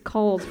takes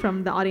calls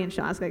from the audience.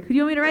 She'll ask like, "Who do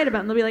you want me to write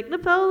about?" And they'll be like,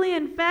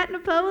 "Napoleon, Fat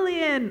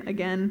Napoleon,"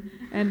 again.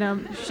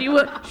 And she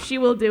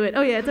will do it.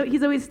 Oh yeah,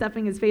 he's always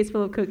stuffing his face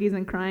full of cookies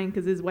and crying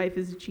because his wife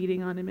is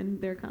cheating on him in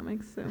their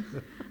comics. So,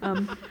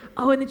 and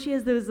then she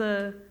has those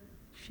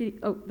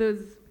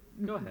those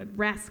Go ahead.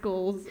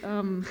 rascals.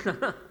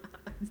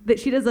 That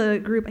she does a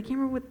group. I can't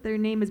remember what their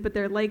name is, but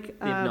they're like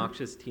The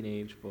obnoxious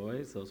teenage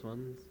boys, those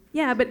ones.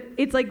 Yeah, but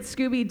it's like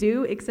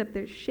Scooby-Doo, except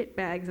they're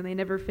shitbags and they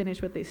never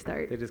finish what they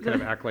start. They just kind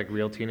of act like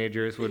real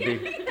teenagers would be,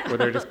 where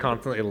they're just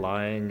constantly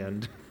lying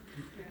and,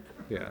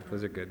 yeah,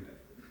 those are good.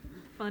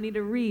 Funny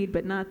to read,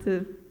 but not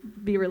to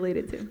be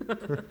related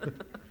to.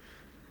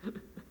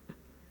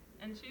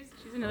 And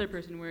she's another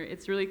person where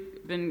it's really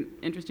been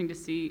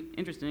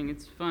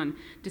it's fun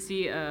to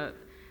see how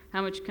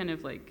much kind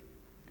of like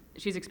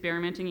she's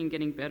experimenting and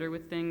getting better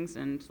with things,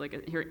 and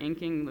like her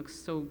inking looks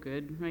so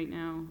good right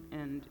now,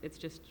 and it's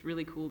just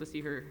really cool to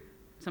see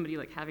somebody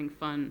like having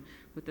fun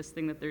with this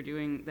thing that they're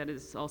doing that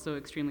is also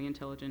extremely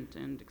intelligent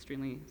and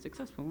extremely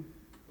successful.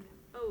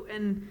 Oh,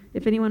 and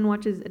if anyone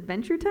watches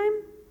Adventure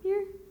Time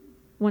here,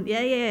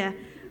 yeah.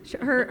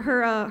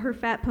 Her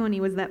fat pony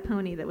was that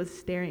pony that was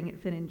staring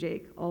at Finn and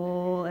Jake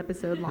all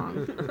episode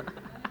long.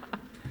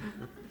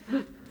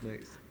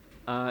 Nice.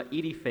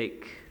 Edie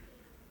Fake.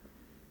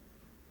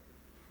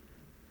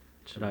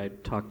 Should I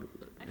talk?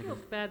 I feel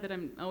bad that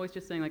I'm always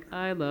just saying, like,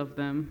 I love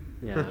them.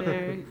 Yeah.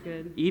 Very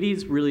good.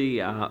 Edie's really,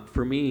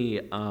 for me,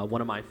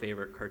 one of my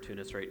favorite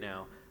cartoonists right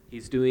now.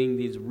 He's doing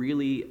these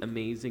really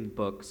amazing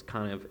books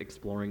kind of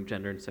exploring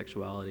gender and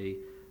sexuality.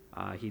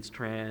 He's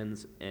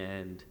trans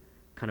and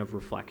kind of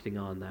reflecting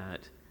on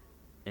that.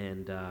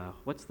 And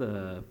what's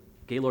the...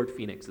 Gaylord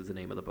Phoenix is the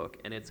name of the book,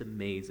 and it's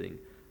amazing.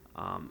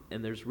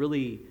 And there's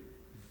really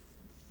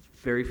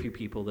very few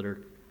people that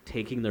are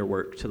taking their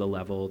work to the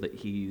level that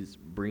he's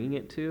bringing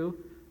it to.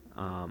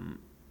 And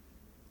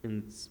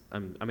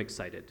I'm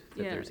excited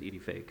that Yeah. there's Edie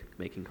Fake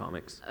making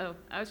comics. Oh,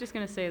 I was just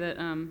going to say that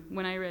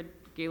when I read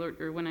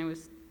Gaylord, or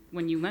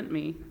when you lent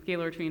me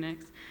Gaylord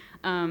Phoenix,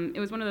 it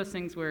was one of those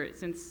things where,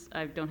 since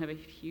I don't have a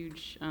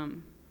huge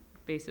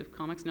base of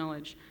comics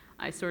knowledge,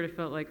 I sort of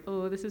felt like,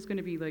 oh, this is going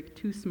to be like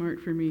too smart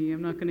for me.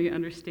 I'm not going to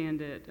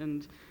understand it,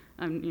 and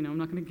I'm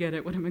not going to get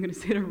it. What am I going to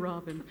say to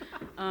Robin?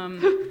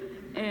 But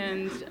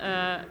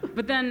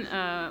then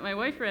my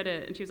wife read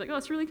it, and she was like, oh,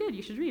 it's really good.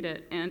 You should read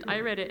it. And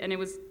I read it, and it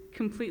was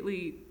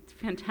completely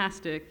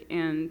fantastic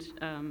and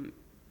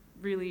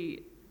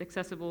really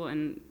accessible,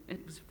 and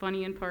it was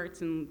funny in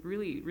parts and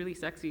really, really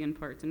sexy in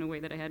parts in a way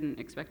that I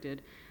hadn't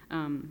expected.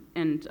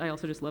 And I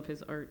also just love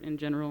his art in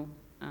general.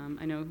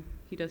 I know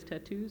he does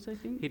tattoos, I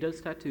think. He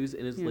does tattoos.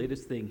 In his Yeah.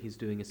 latest thing, he's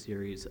doing a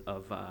series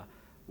of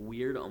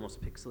weird,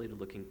 almost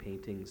pixelated-looking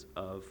paintings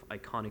of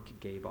iconic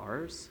gay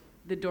bars.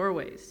 The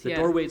doorways. The yeah.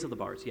 doorways of the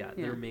bars, yeah,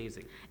 Yeah. they're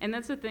amazing. And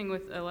that's the thing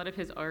with a lot of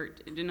his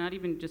art, not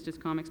even just his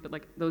comics, but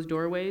like those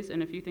doorways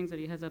and a few things that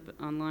he has up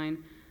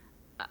online.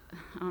 I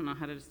don't know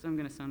how to, I'm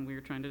going to sound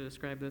weird trying to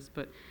describe this,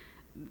 but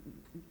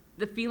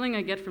the feeling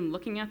I get from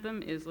looking at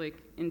them is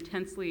like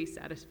intensely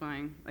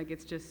satisfying. Like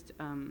it's just,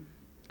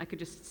 I could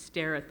just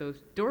stare at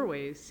those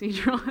doorways he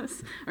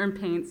draws, or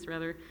paints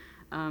rather,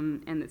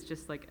 and it's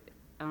just like,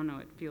 I don't know,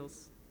 it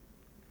feels,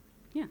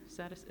 yeah,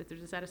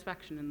 there's a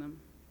satisfaction in them.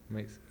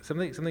 Nice.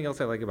 Something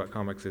else I like about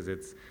comics is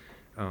it's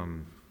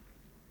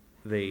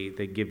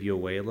they give you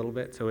away a little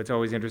bit. So it's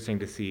always interesting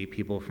to see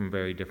people from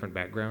very different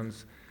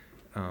backgrounds.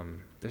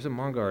 There's a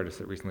manga artist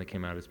that recently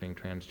came out as being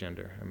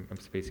transgender. I'm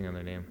spacing on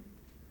their name.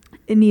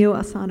 Inio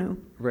Asano.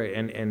 Right,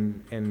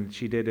 and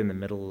she did in the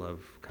middle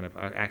of kind of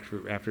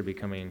after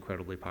becoming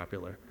incredibly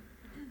popular,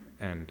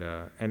 and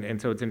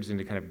so it's interesting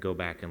to kind of go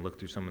back and look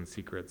through someone's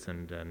secrets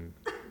and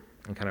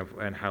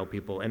how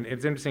people, and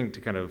it's interesting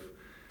to kind of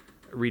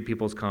read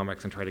people's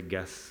comics and try to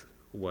guess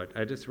what.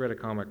 I just read a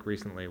comic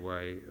recently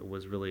where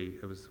what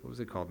was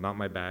it called? Not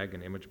My Bag,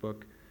 an Image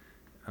book,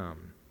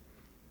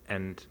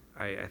 and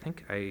I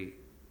think I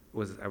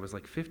was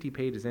like 50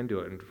 pages into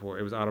it, and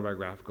it was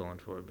autobiographical,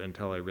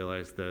 until I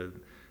realized the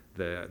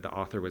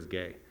author was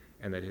gay,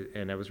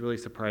 and I was really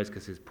surprised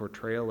because his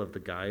portrayal of the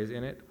guys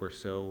in it were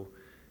so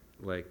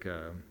like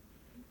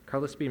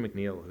Carla Speed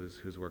McNeil,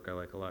 whose work I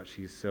like a lot.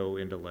 She's so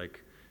into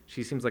like.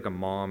 She seems like a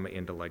mom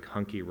into like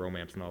hunky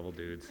romance novel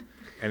dudes,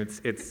 and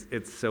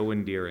it's so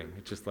endearing.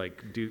 It's just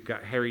like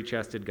got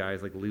hairy-chested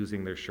guys like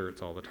losing their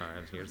shirts all the time.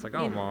 And you're just like,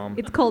 oh, Mom.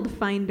 It's called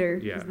Finder.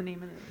 Yeah. Is the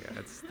name of it.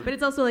 Yeah, But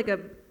it's also like a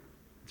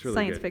it's really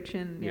science good.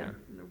 fiction. Yeah.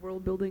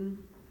 World building.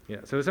 Yeah.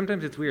 So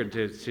sometimes it's weird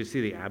to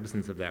see the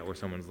absence of that, where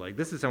someone's like,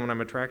 this is someone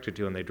I'm attracted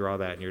to, and they draw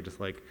that, and you're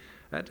just like,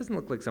 that doesn't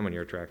look like someone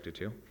you're attracted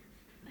to.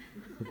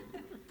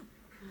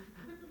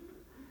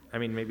 I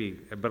mean, maybe,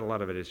 but a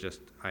lot of it is just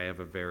I have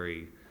a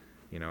very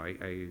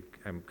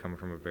I'm coming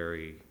from a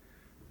very,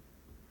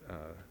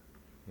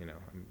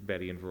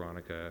 Betty and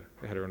Veronica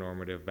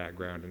heteronormative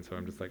background, and so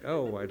I'm just like,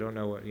 oh, I don't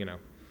know what,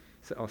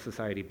 so all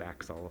society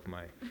backs all of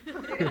my.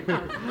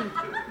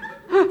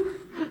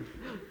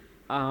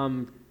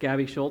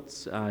 Gabby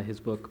Schultz, his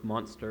book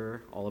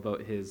Monster, all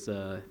about his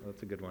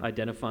That's a good one.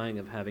 identifying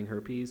of having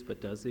herpes, but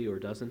does he or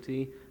doesn't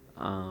he?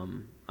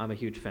 I'm a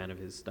huge fan of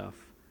his stuff.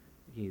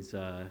 He's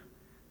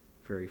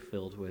very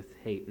filled with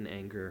hate and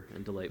anger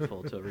and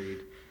delightful to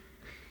read.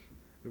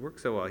 It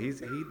works so well.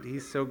 He's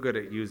so good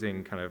at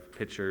using kind of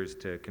pictures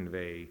to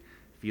convey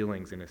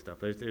feelings in his stuff.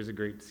 There's a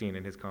great scene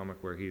in his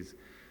comic where he's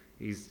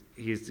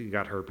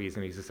got herpes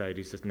and he's decided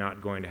he's just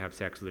not going to have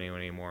sex with anyone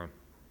anymore.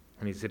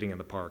 And he's sitting in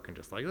the park and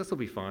just like, this will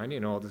be fine,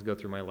 I'll just go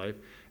through my life.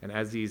 And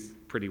as these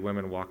pretty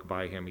women walk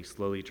by him, he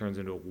slowly turns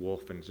into a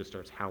wolf and just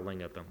starts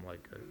howling at them.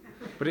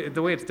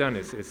 The way it's done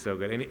is so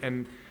good.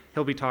 And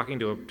he'll be talking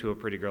to a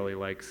pretty girl he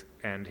likes,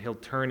 and he'll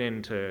turn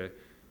into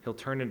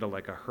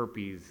like a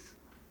herpes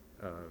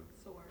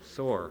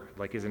sore,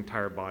 like his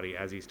entire body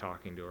as he's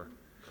talking to her.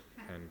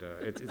 And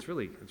it's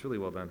really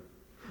well done.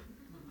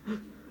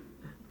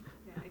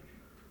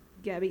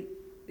 Gabby,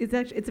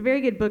 it's a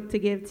very good book to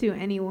give to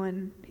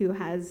anyone who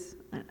has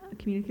a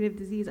communicative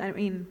disease. I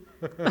mean,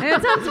 I know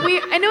it sounds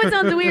weird. I know it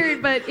sounds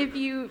weird, but if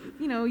you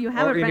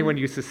have Or a friend, anyone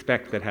you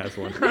suspect that has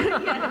one.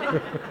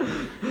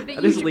 I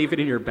just leave it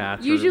in your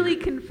bathroom. usually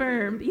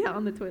confirmed,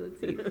 on the toilet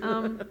seat.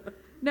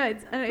 No,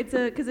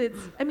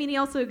 he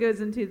also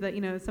goes into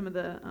the some of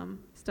the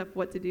stuff,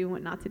 what to do and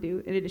what not to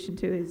do, in addition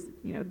to his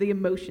the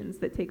emotions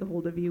that take a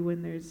hold of you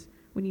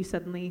when you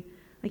suddenly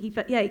he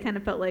kind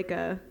of felt like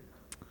a.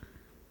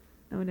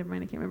 Oh, never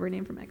mind. I can't remember her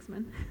name from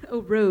X-Men.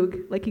 Oh, Rogue.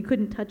 Like he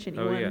couldn't touch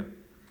anyone. Oh, yeah.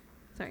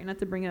 Sorry, not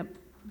to bring up,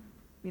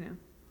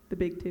 the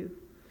big two.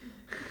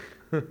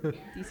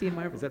 DC and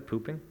Marvel. Is that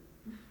pooping?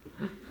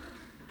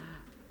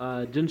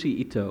 Junji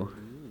Ito.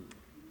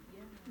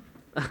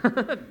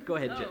 Go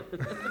ahead, Jen.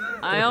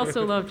 I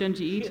also love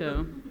Junji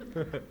Ito.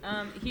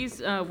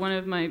 He's one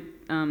of my,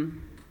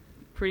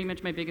 pretty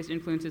much my biggest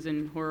influences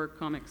in horror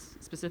comics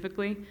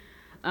specifically.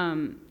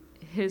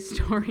 His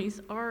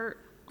stories are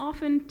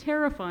often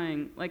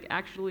terrifying, like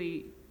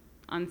actually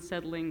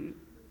unsettling,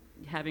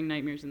 having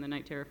nightmares in the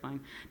night terrifying.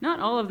 Not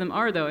all of them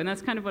are, though, and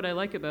that's kind of what I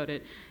like about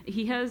it.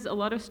 He has a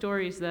lot of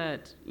stories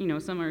that,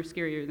 some are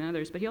scarier than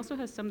others, but he also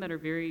has some that are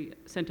very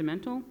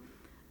sentimental,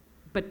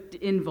 but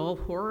involve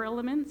horror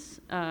elements,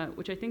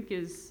 which I think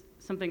is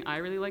something I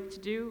really like to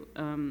do,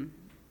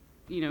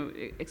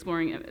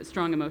 exploring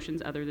strong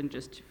emotions other than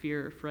just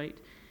fear or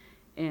fright.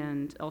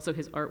 And also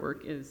his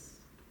artwork is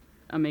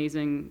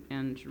amazing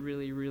and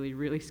really, really,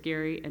 really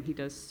scary, and he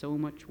does so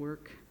much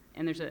work.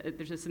 And there's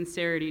a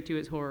sincerity to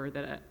his horror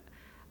that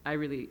I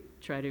really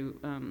try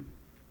to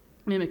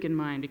mimic in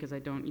mine, because I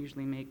don't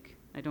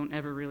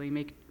ever really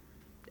make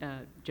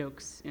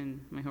jokes in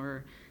my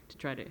horror to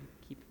try to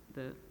keep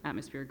the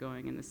atmosphere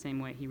going in the same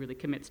way. He really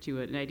commits to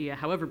an idea,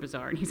 however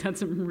bizarre, and he's had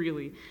some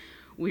really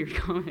weird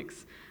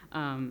comics.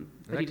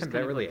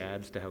 That really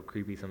adds to how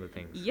creepy some of the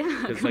things.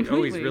 Yeah, Because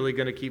he's really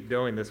going to keep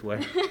going this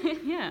way.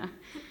 Yeah.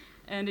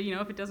 And,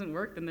 if it doesn't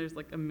work, then there's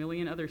like a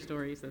million other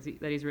stories that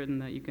he's written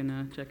that you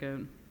can check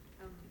out.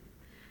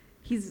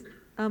 He's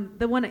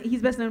the one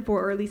he's best known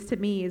for, or at least to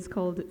me, is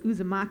called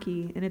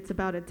Uzumaki, and it's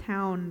about a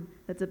town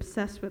that's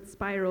obsessed with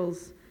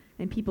spirals,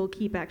 and people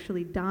keep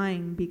actually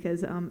dying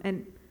because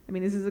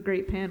this is a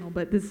great panel,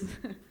 but this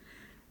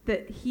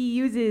that he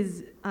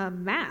uses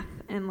math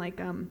and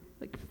like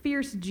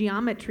fierce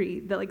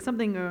geometry that like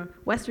something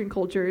Western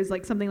culture is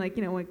like something like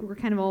we're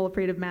kind of all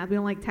afraid of math. We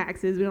don't like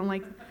taxes. We don't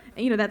like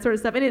that sort of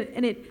stuff.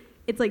 And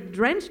it's like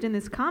drenched in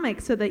this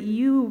comic so that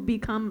you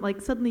become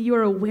like suddenly you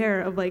are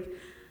aware of like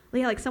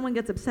someone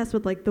gets obsessed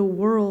with like the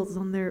whorls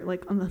on their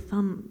on the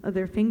thumb of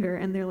their finger,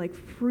 and they're like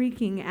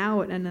freaking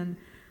out, and then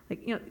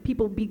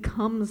people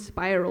become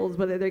spirals,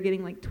 whether they're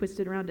getting like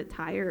twisted around a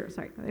tire.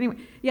 Anyway,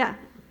 yeah.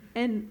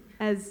 And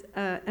as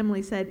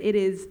Emily said,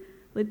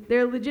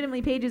 there are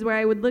legitimately pages where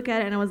I would look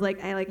at it and I was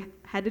like, I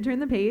had to turn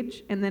the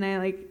page, and then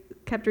I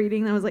kept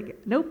reading, and I was like,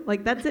 nope,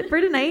 that's it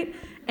for tonight.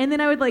 And then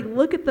I would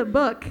look at the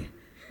book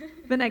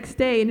the next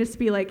day and just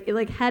be like,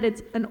 it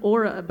had an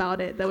aura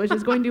about it that was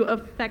just going to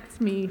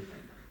affect me.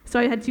 So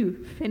I had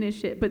to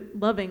finish it, but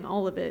loving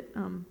all of it.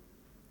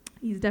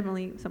 He's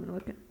definitely someone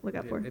to look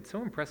out for. It's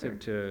so impressive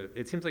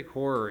it seems like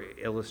horror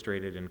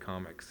illustrated in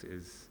comics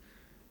is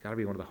got to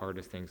be one of the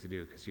hardest things to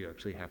do, because you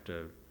actually have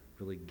to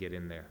really get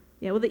in there.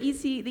 Yeah, well, the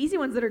easy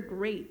ones that are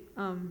great,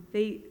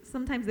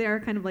 sometimes they are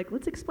kind of like,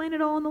 let's explain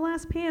it all in the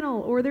last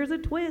panel, or there's a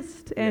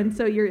twist. Yeah. And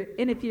so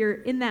if you're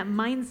in that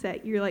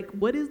mindset, you're like,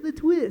 what is the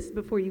twist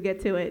before you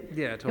get to it?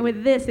 Yeah, totally. And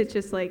with this, it's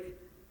just like,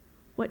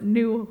 what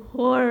new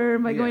horror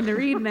am I going to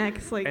read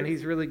next? And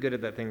he's really good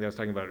at that thing that I was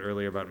talking about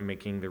earlier about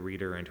making the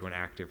reader into an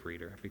active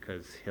reader,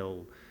 because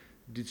he'll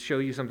show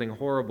you something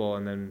horrible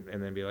and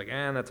then be like,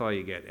 that's all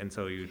you get. And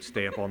so you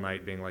stay up all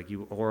night being like,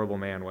 you horrible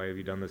man, why have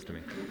you done this to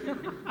me?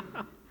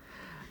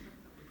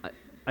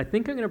 I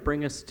think I'm going to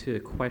bring us to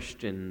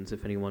questions,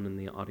 if anyone in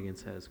the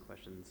audience has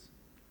questions.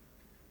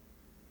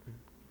 I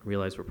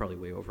realize we're probably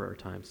way over our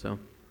time, so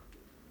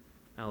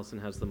Allison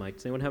has the mic.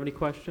 Does anyone have any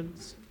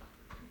questions?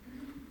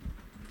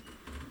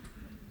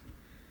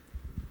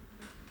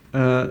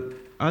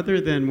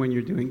 Other than when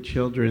you're doing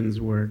children's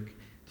work,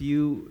 do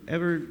you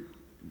ever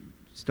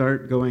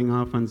start going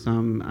off on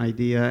some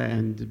idea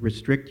and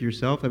restrict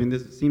yourself? I mean,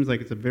 this seems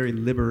like it's a very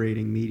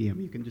liberating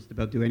medium. You can just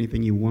about do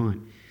anything you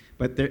want.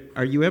 But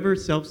are you ever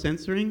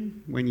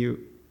self-censoring when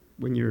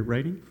you're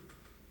writing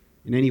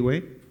in any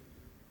way?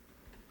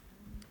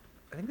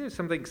 I think there's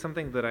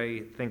something that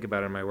I think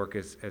about in my work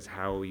is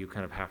how you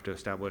kind of have to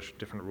establish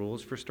different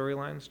rules for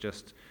storylines,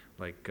 just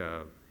like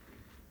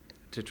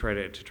to try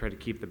to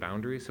keep the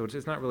boundaries. So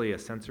it's not really a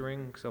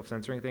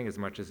self-censoring thing as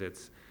much as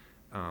it's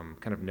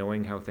kind of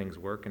knowing how things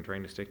work and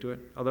trying to stick to it.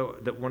 Although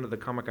one of the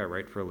comic I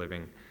write for a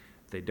living,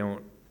 they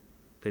don't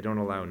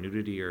allow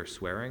nudity or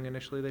swearing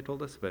initially, they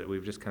told us, but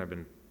we've just kind of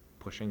been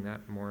pushing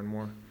that more and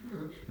more.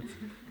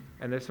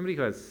 And there's somebody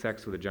who has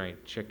sex with a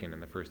giant chicken in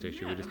the first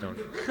issue. We just don't.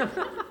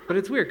 But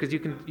it's weird because you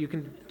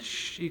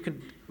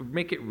can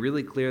make it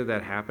really clear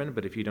that happened,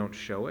 but if you don't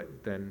show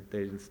it, then they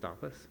didn't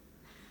stop us.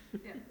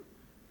 Yeah.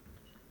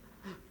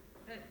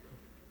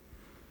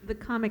 The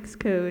comics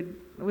code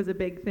was a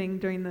big thing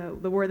during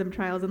the Wortham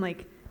trials,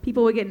 and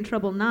people would get in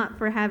trouble not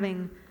for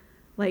having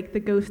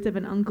the ghost of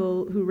an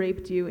uncle who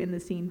raped you in the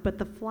scene, but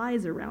the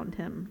flies around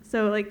him.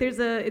 So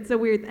it's a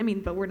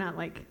weird. But we're not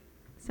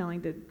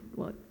selling to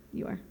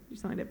you're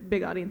selling to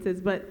big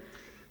audiences, but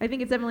I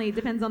think it definitely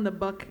depends on the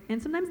book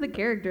and sometimes the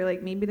character.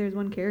 Maybe there's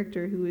one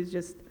character who is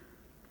just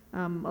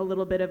a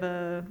little bit of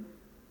a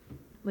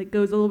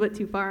goes a little bit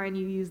too far, and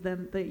you use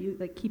them you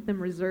keep them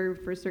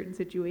reserved for certain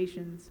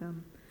situations.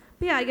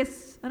 But yeah, I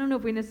guess I don't know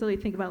if we necessarily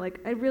think about like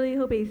I really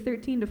hope a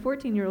 13 to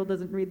 14-year-old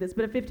doesn't read this,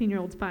 but a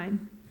 15-year-old's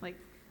fine. Like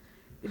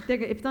if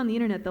it's on the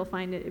internet, they'll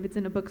find it. If it's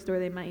in a bookstore,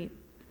 they might.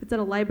 If it's at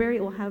a library, it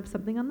will have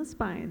something on the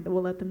spine that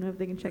will let them know if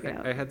they can check it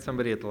out. I had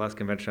somebody at the last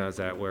convention I was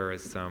at where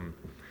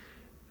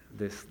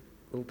this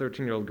little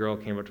 13-year-old girl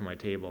came up to my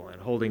table and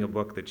holding a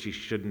book that she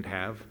shouldn't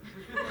have,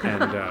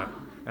 and I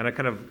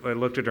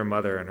looked at her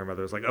mother, and her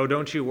mother was like, "Oh,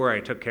 don't you worry,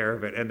 I took care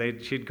of it."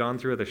 And she'd gone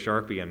through with a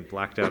Sharpie and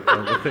blacked out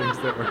all the things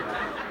that were,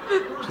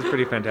 which is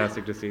pretty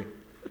fantastic to see.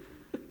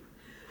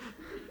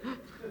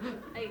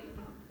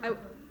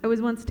 I was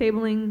once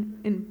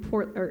tabling in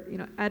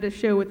at a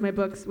show with my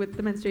books with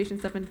the menstruation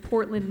stuff in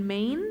Portland,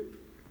 Maine,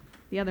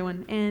 the other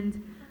one,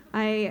 and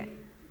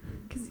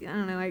because I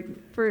don't know,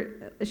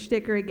 for a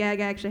shtick or a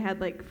gag, I actually had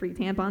like free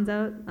tampons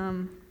out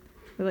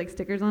with like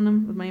stickers on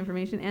them with my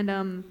information,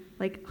 and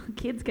like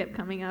kids kept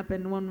coming up,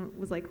 and one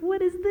was like,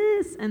 "What is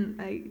this?" And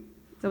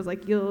so I was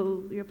like,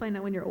 "You'll find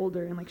out when you're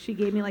older." And like she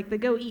gave me like the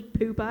go eat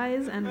poop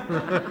eyes, and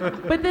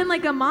but then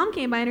like a mom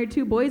came by and her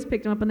two boys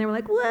picked them up, and they were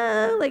like,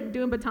 "Whoa!" like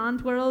doing baton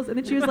twirls, and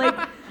then she was like,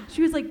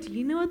 "Do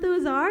you know what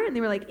those are?" And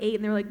they were like 8,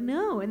 and they were like,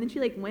 "No." And then she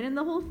like went in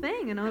the whole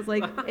thing, and I was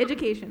like,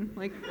 education,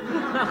 like.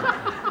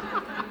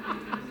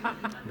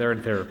 They're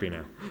in therapy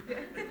now.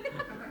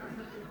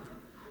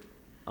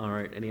 All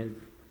right. Any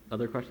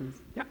other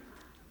questions? Yeah.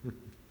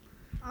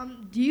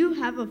 Do you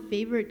have a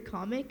favorite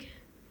comic?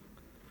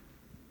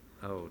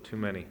 Oh, too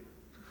many.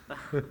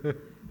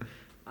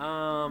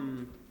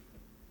 Robin,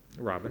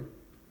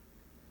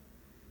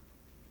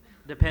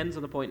 Depends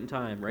on the point in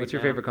time. Right. what's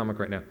your now- favorite comic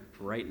right now?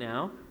 Right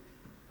now,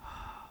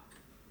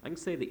 I can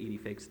say the Edie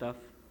Fake stuff.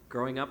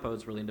 Growing up, I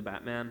was really into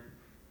Batman.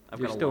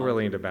 You're still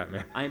really into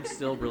Batman. I'm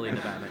still really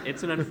into Batman.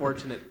 It's an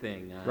unfortunate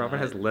thing. Robin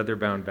has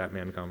leather-bound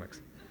Batman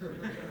comics.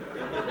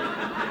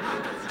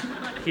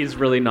 He's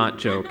really not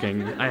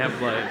joking. I have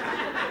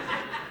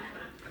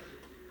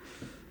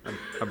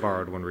I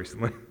borrowed one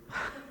recently.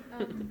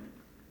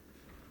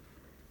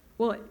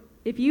 Well,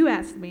 if you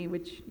asked me,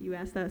 which you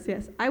asked us,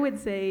 yes, I would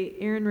say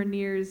Aaron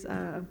Ranier's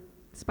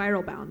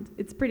Spiral Bound.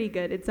 It's pretty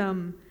good.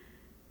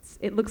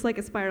 It looks like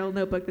a spiral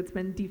notebook that's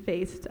been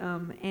defaced,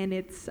 and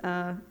it's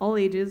all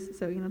ages,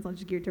 so it's not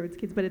just geared towards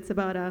kids, but it's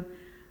about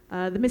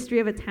the mystery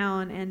of a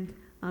town, and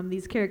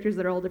these characters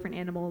that are all different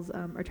animals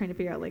are trying to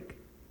figure out like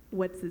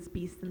what's this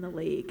beast in the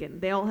lake, and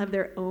they all have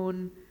their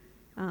own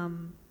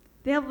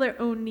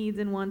needs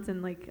and wants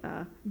and like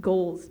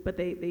goals, but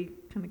they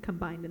kind of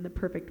combined in the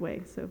perfect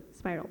way. So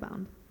Spiral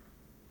Bound.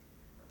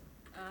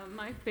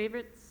 My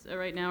favorites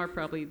right now are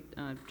probably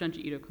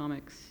Junji Ito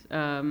comics.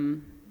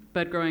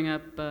 But growing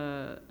up,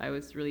 I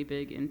was really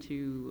big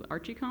into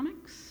Archie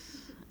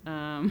comics,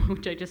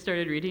 which I just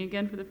started reading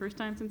again for the first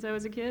time since I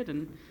was a kid,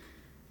 and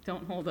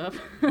don't hold up.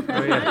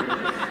 Oh,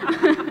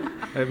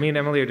 yeah. Me and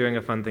Emily are doing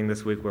a fun thing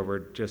this week where we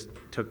just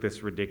took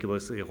this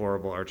ridiculously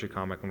horrible Archie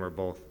comic and we're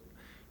both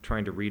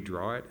trying to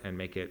redraw it and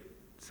make it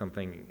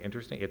something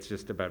interesting. It's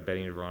just about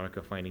Betty and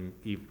Veronica finding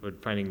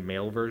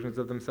male versions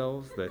of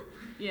themselves that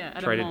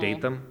try to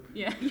date them.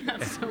 Yeah,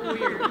 it's so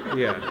weird.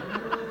 Yeah.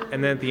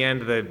 And then at the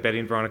end, the Betty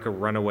and Veronica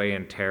run away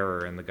in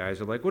terror, and the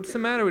guys are like, "What's the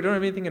matter? We don't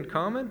have anything in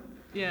common?"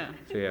 Yeah.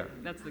 So yeah.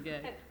 That's the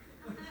gag.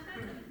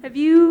 Have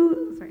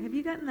you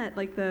gotten that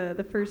like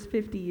the first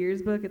 50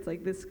 years book? It's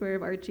like this square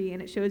of Archie,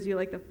 and it shows you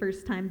like the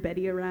first time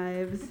Betty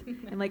arrives,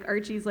 and like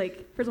Archie's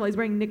like, first of all, he's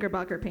wearing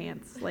knickerbocker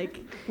pants, like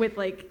with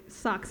like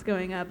socks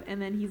going up,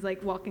 and then he's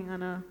like walking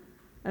on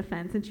a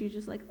fence, and she's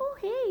just like, "Oh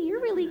hey,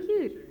 you're really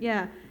cute."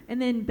 Yeah,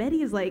 and then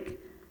Betty is like,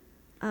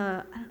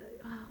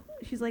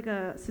 she's like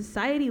a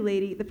society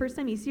lady. The first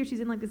time you see her,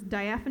 she's in like this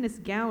diaphanous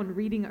gown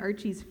reading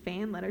Archie's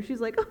fan letter. She's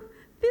like, "Oh,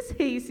 this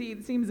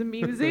hayseed seems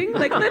amusing.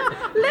 Like,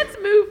 let's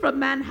move from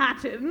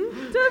Manhattan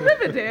to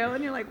Riverdale."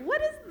 And you're like, "What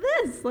is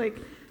this?" Like,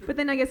 but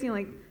then I guess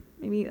like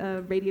maybe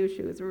radio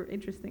shows were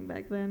interesting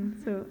back then.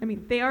 So I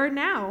mean, they are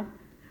now,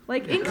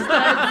 like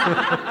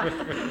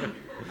Inkstuds.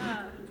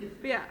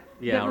 Yeah,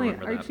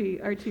 definitely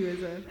Archie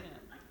was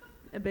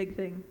a big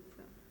thing.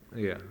 So.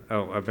 Yeah.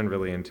 Oh, I've been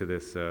really into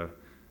this.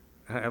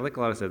 I like a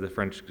lot of stuff. The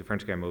French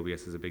guy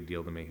Mobius is a big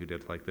deal to me, who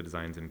did like the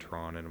designs in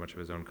Tron and a bunch of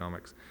his own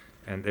comics.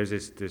 And there's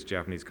this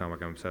Japanese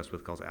comic I'm obsessed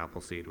with called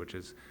Appleseed, which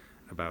is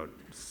about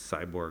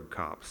cyborg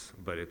cops.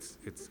 But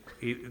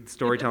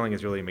storytelling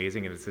is really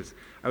amazing, and it's this.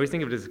 I always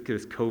think of it as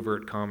this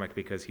covert comic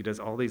because he does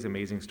all these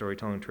amazing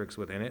storytelling tricks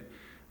within it,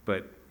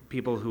 but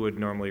people who would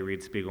normally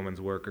read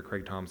Spiegelman's work or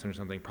Craig Thompson or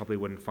something probably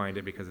wouldn't find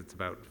it because it's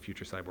about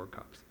future cyborg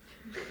cops.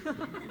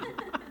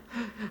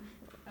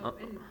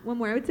 And one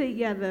more, I would say,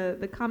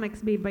 the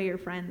comics made by your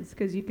friends,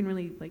 because you can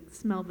really like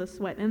smell the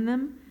sweat in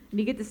them, and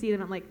you get to see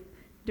them at like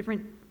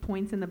different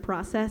points in the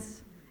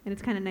process, and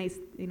it's kind of nice,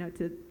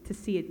 to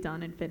see it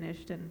done and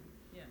finished. And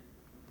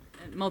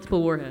And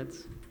multiple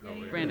warheads.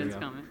 Brandon's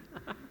comment.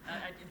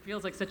 It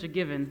feels like such a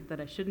given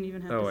that I shouldn't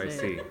even have to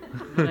say it.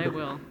 But I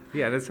will.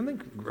 Yeah, there's something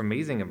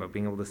amazing about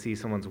being able to see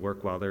someone's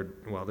work while they're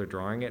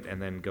drawing it,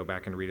 and then go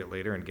back and read it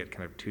later and get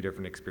kind of two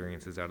different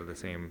experiences out of the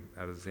same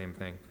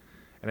thing.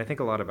 And I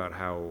think a lot about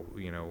how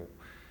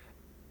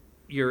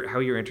how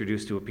you're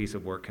introduced to a piece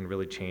of work can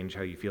really change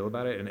how you feel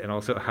about it, and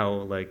also how,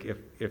 like,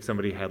 if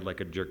somebody had like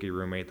a jerky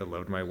roommate that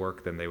loved my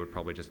work, then they would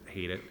probably just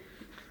hate it.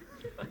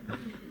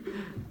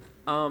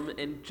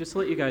 And just to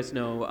let you guys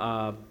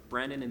know,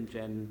 Brandon and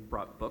Jen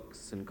brought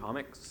books and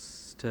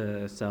comics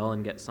to sell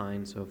and get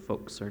signed, so if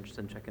folks are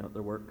interested in checking out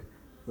their work,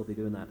 they'll be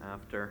doing that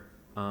after.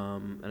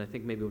 And I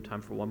think maybe we have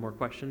time for one more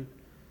question.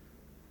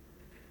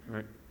 All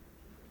right.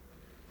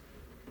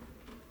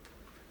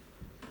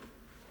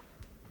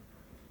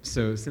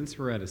 So since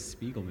we're at a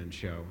Spiegelman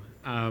show,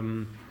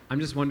 I'm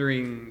just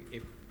wondering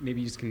if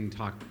maybe you just can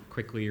talk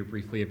quickly or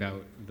briefly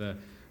about the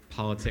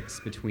politics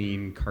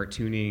between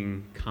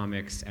cartooning,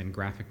 comics, and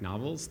graphic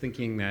novels,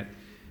 thinking that,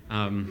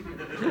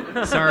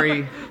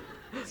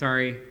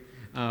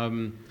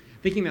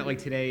 thinking that like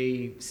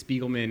today,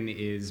 Spiegelman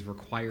is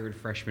required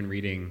freshman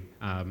reading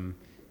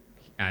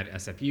at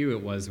SFU.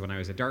 It was when I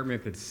was at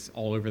Dartmouth. It's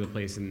all over the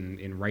place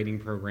in writing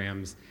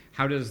programs.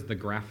 How does the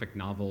graphic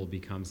novel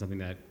become something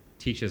that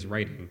teaches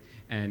writing?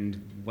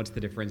 And what's the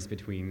difference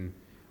between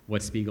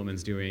what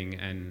Spiegelman's doing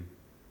and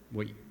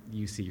what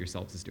you see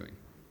yourselves as doing?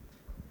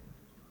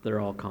 They're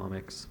all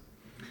comics.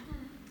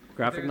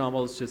 Graphic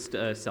novel is just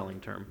a selling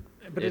term.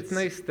 But it's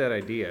nice, that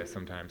idea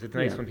sometimes. It's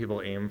nice Yeah. when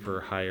people aim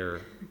for higher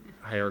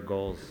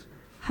goals.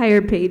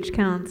 Higher page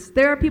counts.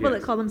 There are people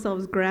Yes. that call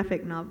themselves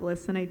graphic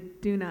novelists, and I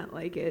do not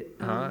like it.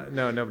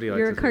 No, nobody likes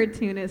You're a it.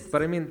 cartoonist.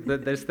 But I mean,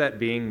 there's that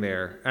being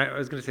there. I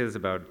was going to say this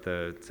about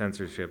the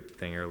censorship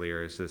thing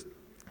earlier. It's just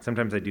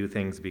sometimes I do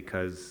things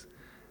because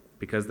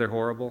they're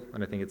horrible,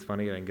 and I think it's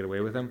funny and I can get away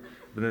with them.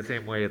 But in the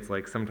same way, it's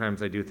like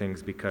sometimes I do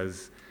things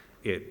because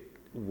it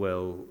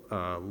will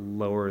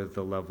lower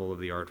the level of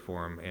the art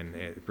form and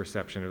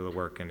perception of the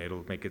work, and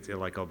it'll make it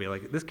like I'll be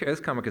like, this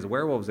comic has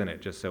werewolves in it,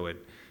 just so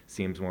it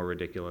seems more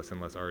ridiculous and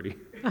less arty.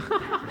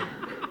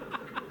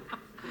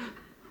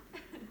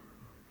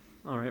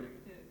 All right.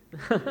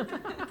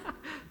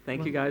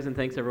 Thank you guys, and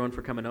thanks everyone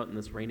for coming out on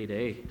this rainy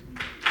day.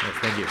 Yes,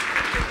 thank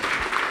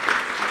you.